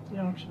 Yeah. You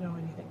don't have to know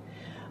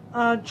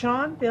anything.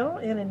 John Bill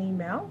in an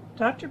email.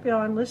 Dr. Bill,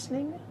 I'm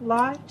listening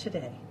live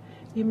today.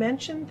 You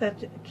mentioned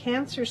that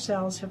cancer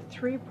cells have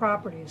three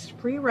properties: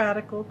 free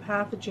radical,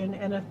 pathogen,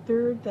 and a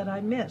third that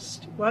I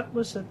missed. What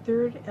was the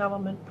third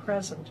element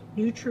present?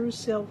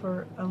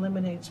 NutriSilver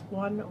eliminates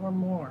one or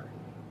more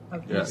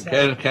of these.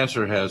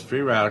 Cancer has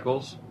free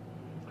radicals,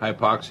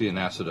 hypoxia, and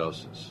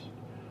acidosis.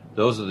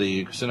 Those are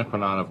the sine qua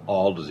non of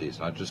all disease,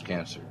 not just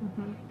cancer.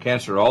 Mm-hmm.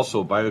 Cancer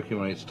also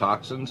bioaccumulates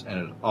toxins, and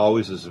it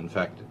always is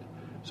infected.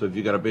 So if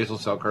you've got a basal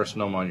cell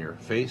carcinoma on your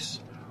face,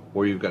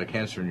 or you've got a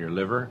cancer in your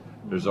liver,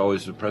 there's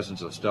always the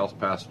presence of stealth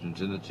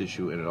pathogens in the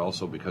tissue, and it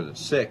also, because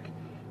it's sick,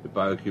 it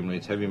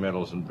bioaccumulates heavy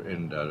metals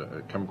and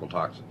chemical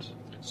toxins.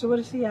 So what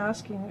is he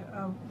asking?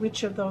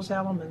 Which of those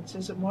elements?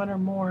 Is it one or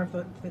more of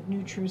the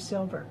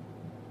NutriSilver?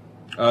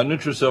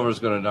 NutriSilver is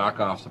going to knock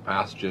off the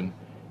pathogen.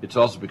 It's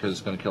also, because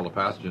it's going to kill the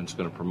pathogen, it's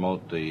going to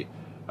promote the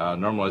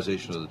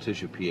normalization of the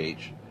tissue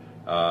pH.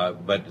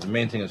 But the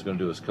main thing it's going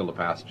to do is kill the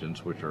pathogens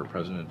which are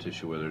present in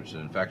tissue, whether it's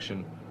an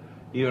infection.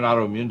 Even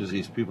autoimmune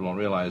disease, people don't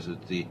realize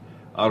that the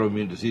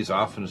autoimmune disease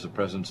often is the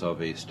presence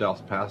of a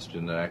stealth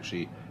pathogen that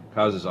actually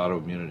causes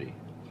autoimmunity.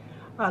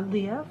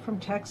 Leah from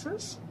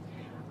Texas.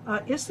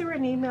 Is there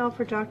an email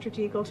for Dr.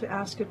 Deagle to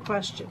ask a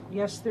question?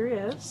 Yes, there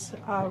is.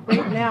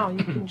 Right now,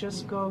 you can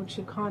just go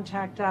to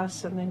Contact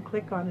Us and then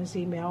click on his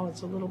email.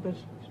 It's a little bit,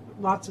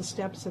 lots of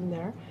steps in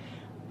there.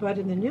 But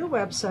in the new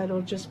website,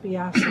 it'll just be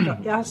Ask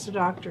the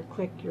Doctor.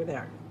 Click, you're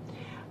there.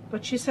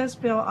 But she says,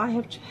 Bill, I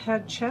have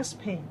had chest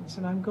pains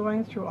and I'm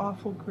going through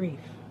awful grief.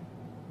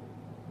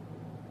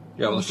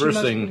 Yeah, well, the she first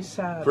must thing, be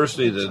sad.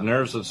 firstly, the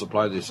nerves that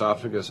supply the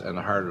esophagus and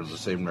the heart are the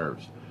same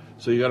nerves.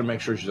 So you got to make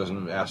sure she doesn't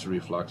have acid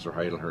reflux or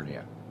hiatal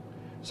hernia.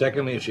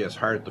 Secondly, if she has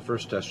heart, the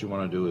first test you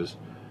want to do is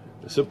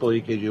a simple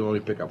EKG. You only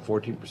pick up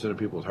 14% of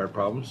people with heart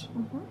problems.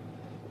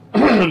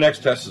 The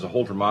next test is a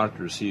Holter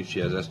monitor to see if she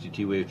has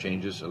SDT wave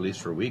changes, at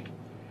least for a week.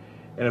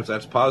 And if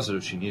that's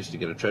positive, she needs to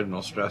get a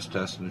treadmill stress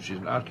test. And if she's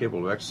not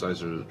capable of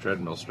exercise or the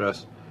treadmill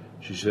stress,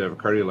 she should have a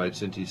cardiolite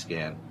CT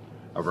scan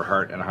of her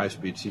heart and a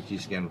high-speed CT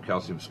scan with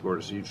calcium score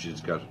to see if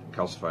she's got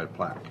calcified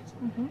plaque.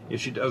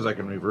 If she does, I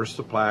can reverse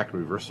the plaque,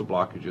 reverse the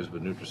blockages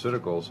with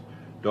nutraceuticals.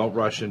 Don't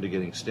rush into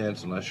getting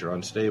stents unless you're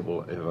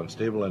unstable. If you have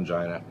unstable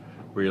angina,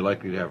 where you're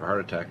likely to have a heart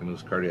attack and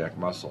lose cardiac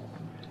muscle.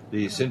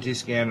 The CT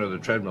scan or the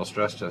treadmill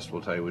stress test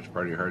will tell you which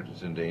part of your heart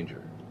is in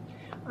danger.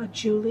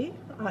 Julie,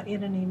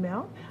 in an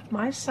email,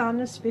 my son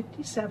is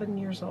 57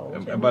 years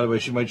old. And by the way,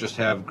 she might just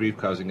have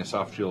grief-causing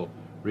esophageal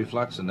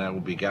reflux, and that will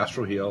be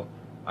GastroHeal,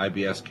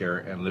 IBS Care,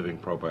 and Living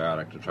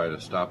Probiotic to try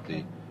to stop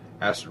the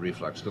acid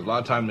reflux. Because a lot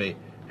of time they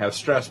have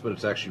stress, but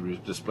it's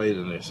actually displayed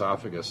in the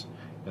esophagus,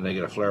 and they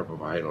get a flare-up of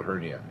a hiatal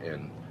hernia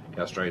and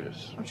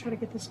gastritis. I'll try to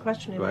get this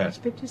question in. Go ahead. He's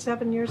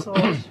 57 years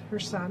old, her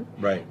son.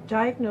 Right.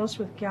 Diagnosed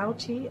with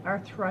gouty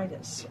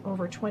arthritis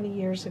over 20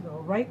 years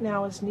ago. Right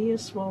now his knee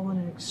is swollen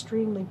and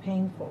extremely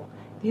painful.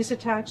 These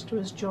attacks to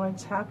his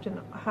joints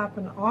happen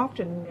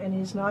often, and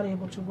he's not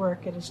able to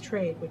work at his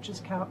trade, which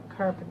is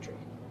carpentry.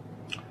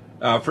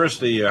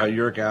 Firstly,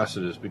 uric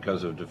acid is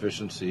because of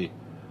deficiency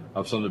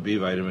of some of the B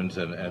vitamins,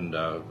 and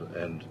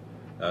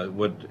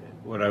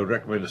what I would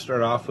recommend to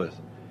start off with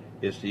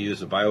is to use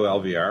the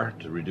BioLVR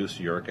to reduce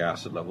the uric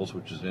acid levels,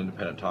 which is an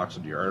independent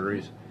toxin to your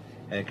arteries,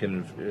 and it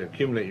can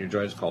accumulate in your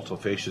joints, called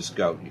sulfaceous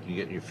gout. You can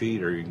get in your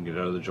feet or you can get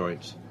out of the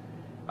joints.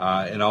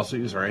 And also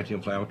use our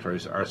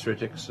anti-inflammatories,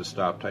 arthritics, to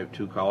stop type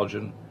 2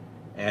 collagen,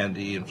 and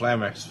the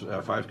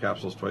Inflamex 5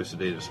 capsules twice a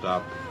day to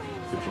stop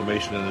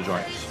inflammation in the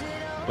joints.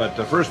 But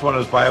the first one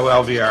is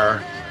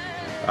BioLVR,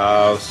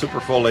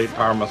 superfolate,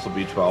 power muscle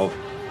B12,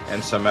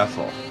 and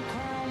Samethyl.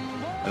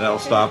 And that'll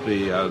stop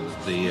the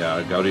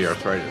gouty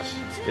arthritis.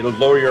 It'll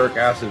lower uric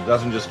acid. It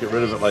doesn't just get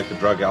rid of it like the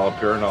drug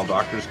allopurinol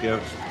doctors give.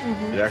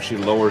 It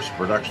actually lowers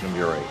production of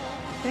urate.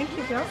 Thank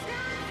you, Bill.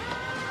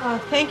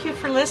 Thank you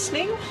for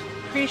listening.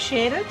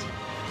 Appreciate it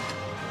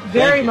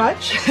very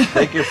much.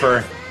 Thank you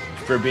for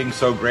being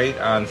so great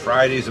on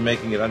Fridays and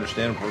making it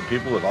understandable for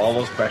people with all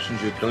those questions.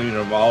 You're killing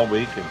them all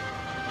week and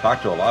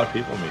talk to a lot of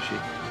people, Mishi.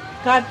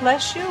 God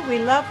bless you. We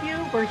love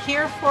you. We're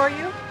here for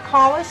you.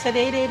 Call us at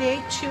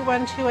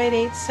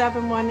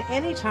 888-212-8871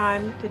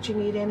 anytime that you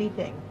need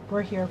anything.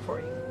 We're here for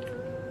you.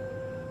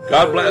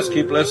 God bless.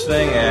 Keep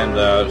listening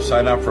and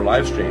sign up for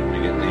live stream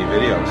to get the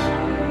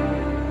videos.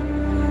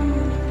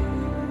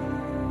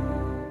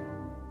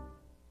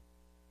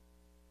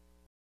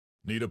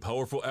 Need a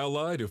powerful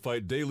ally to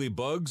fight daily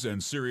bugs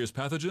and serious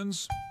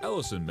pathogens?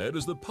 Allicin Med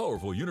is the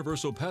powerful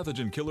universal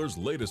pathogen killer's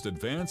latest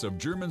advance of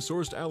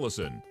German-sourced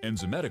allicin,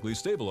 enzymatically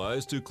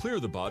stabilized to clear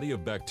the body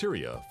of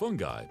bacteria,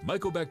 fungi,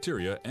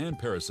 mycobacteria, and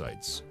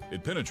parasites.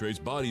 It penetrates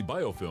body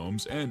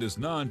biofilms and is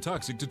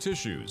non-toxic to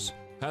tissues.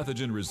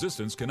 Pathogen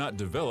resistance cannot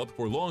develop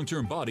for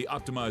long-term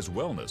body-optimized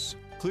wellness.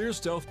 Clear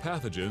stealth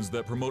pathogens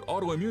that promote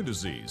autoimmune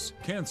disease,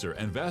 cancer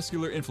and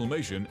vascular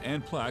inflammation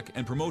and plaque,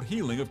 and promote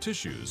healing of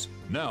tissues.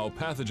 Now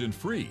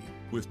pathogen-free.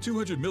 With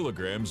 200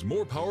 milligrams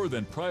more power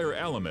than prior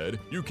Alamed,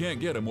 you can't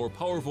get a more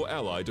powerful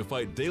ally to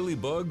fight daily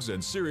bugs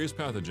and serious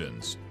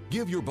pathogens.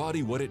 Give your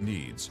body what it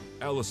needs.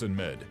 Allicin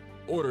Med.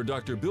 Order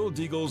Dr. Bill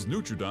Deagle's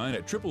Nutridyne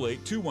at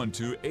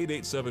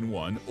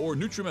 888-212-8871 or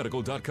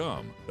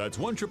NutriMedical.com. That's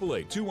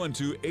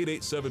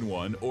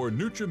 1-888-212-8871 or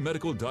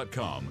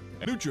NutriMedical.com.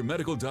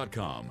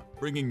 NutriMedical.com,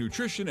 bringing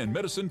nutrition and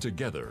medicine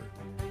together.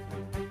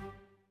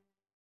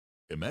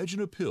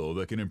 Imagine a pill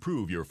that can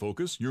improve your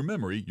focus, your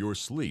memory, your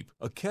sleep,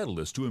 a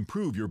catalyst to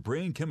improve your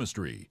brain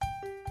chemistry.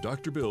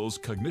 Dr. Bill's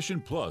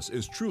Cognition Plus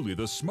is truly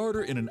the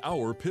smarter in an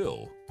hour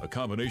pill. A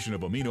combination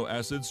of amino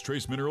acids,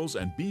 trace minerals,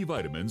 and B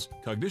vitamins,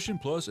 Cognition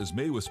Plus is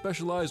made with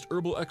specialized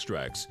herbal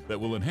extracts that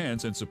will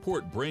enhance and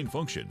support brain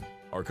function.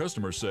 Our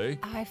customers say,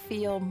 I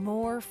feel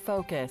more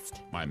focused.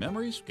 my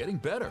memory's getting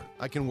better.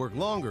 I can work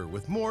longer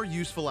with more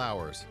useful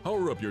hours.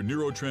 Power up your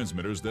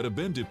neurotransmitters that have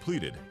been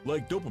depleted,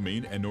 like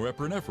dopamine and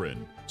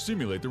norepinephrine.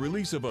 Stimulate the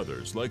release of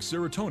others, like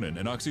serotonin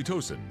and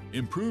oxytocin.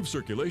 Improve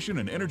circulation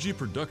and energy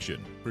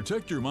production.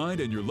 Protect your mind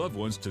and your loved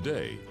ones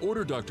today.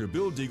 Order Dr.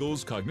 Bill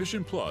Deagle's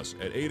Cognition Plus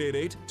at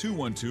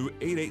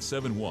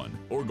 888-212-8871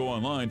 or go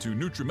online to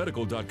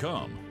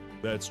NutriMedical.com.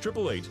 That's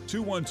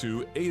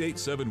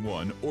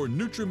 888-212-8871 or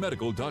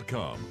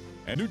NutriMedical.com.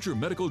 And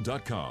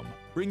NutriMedical.com,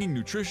 bringing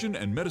nutrition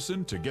and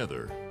medicine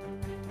together.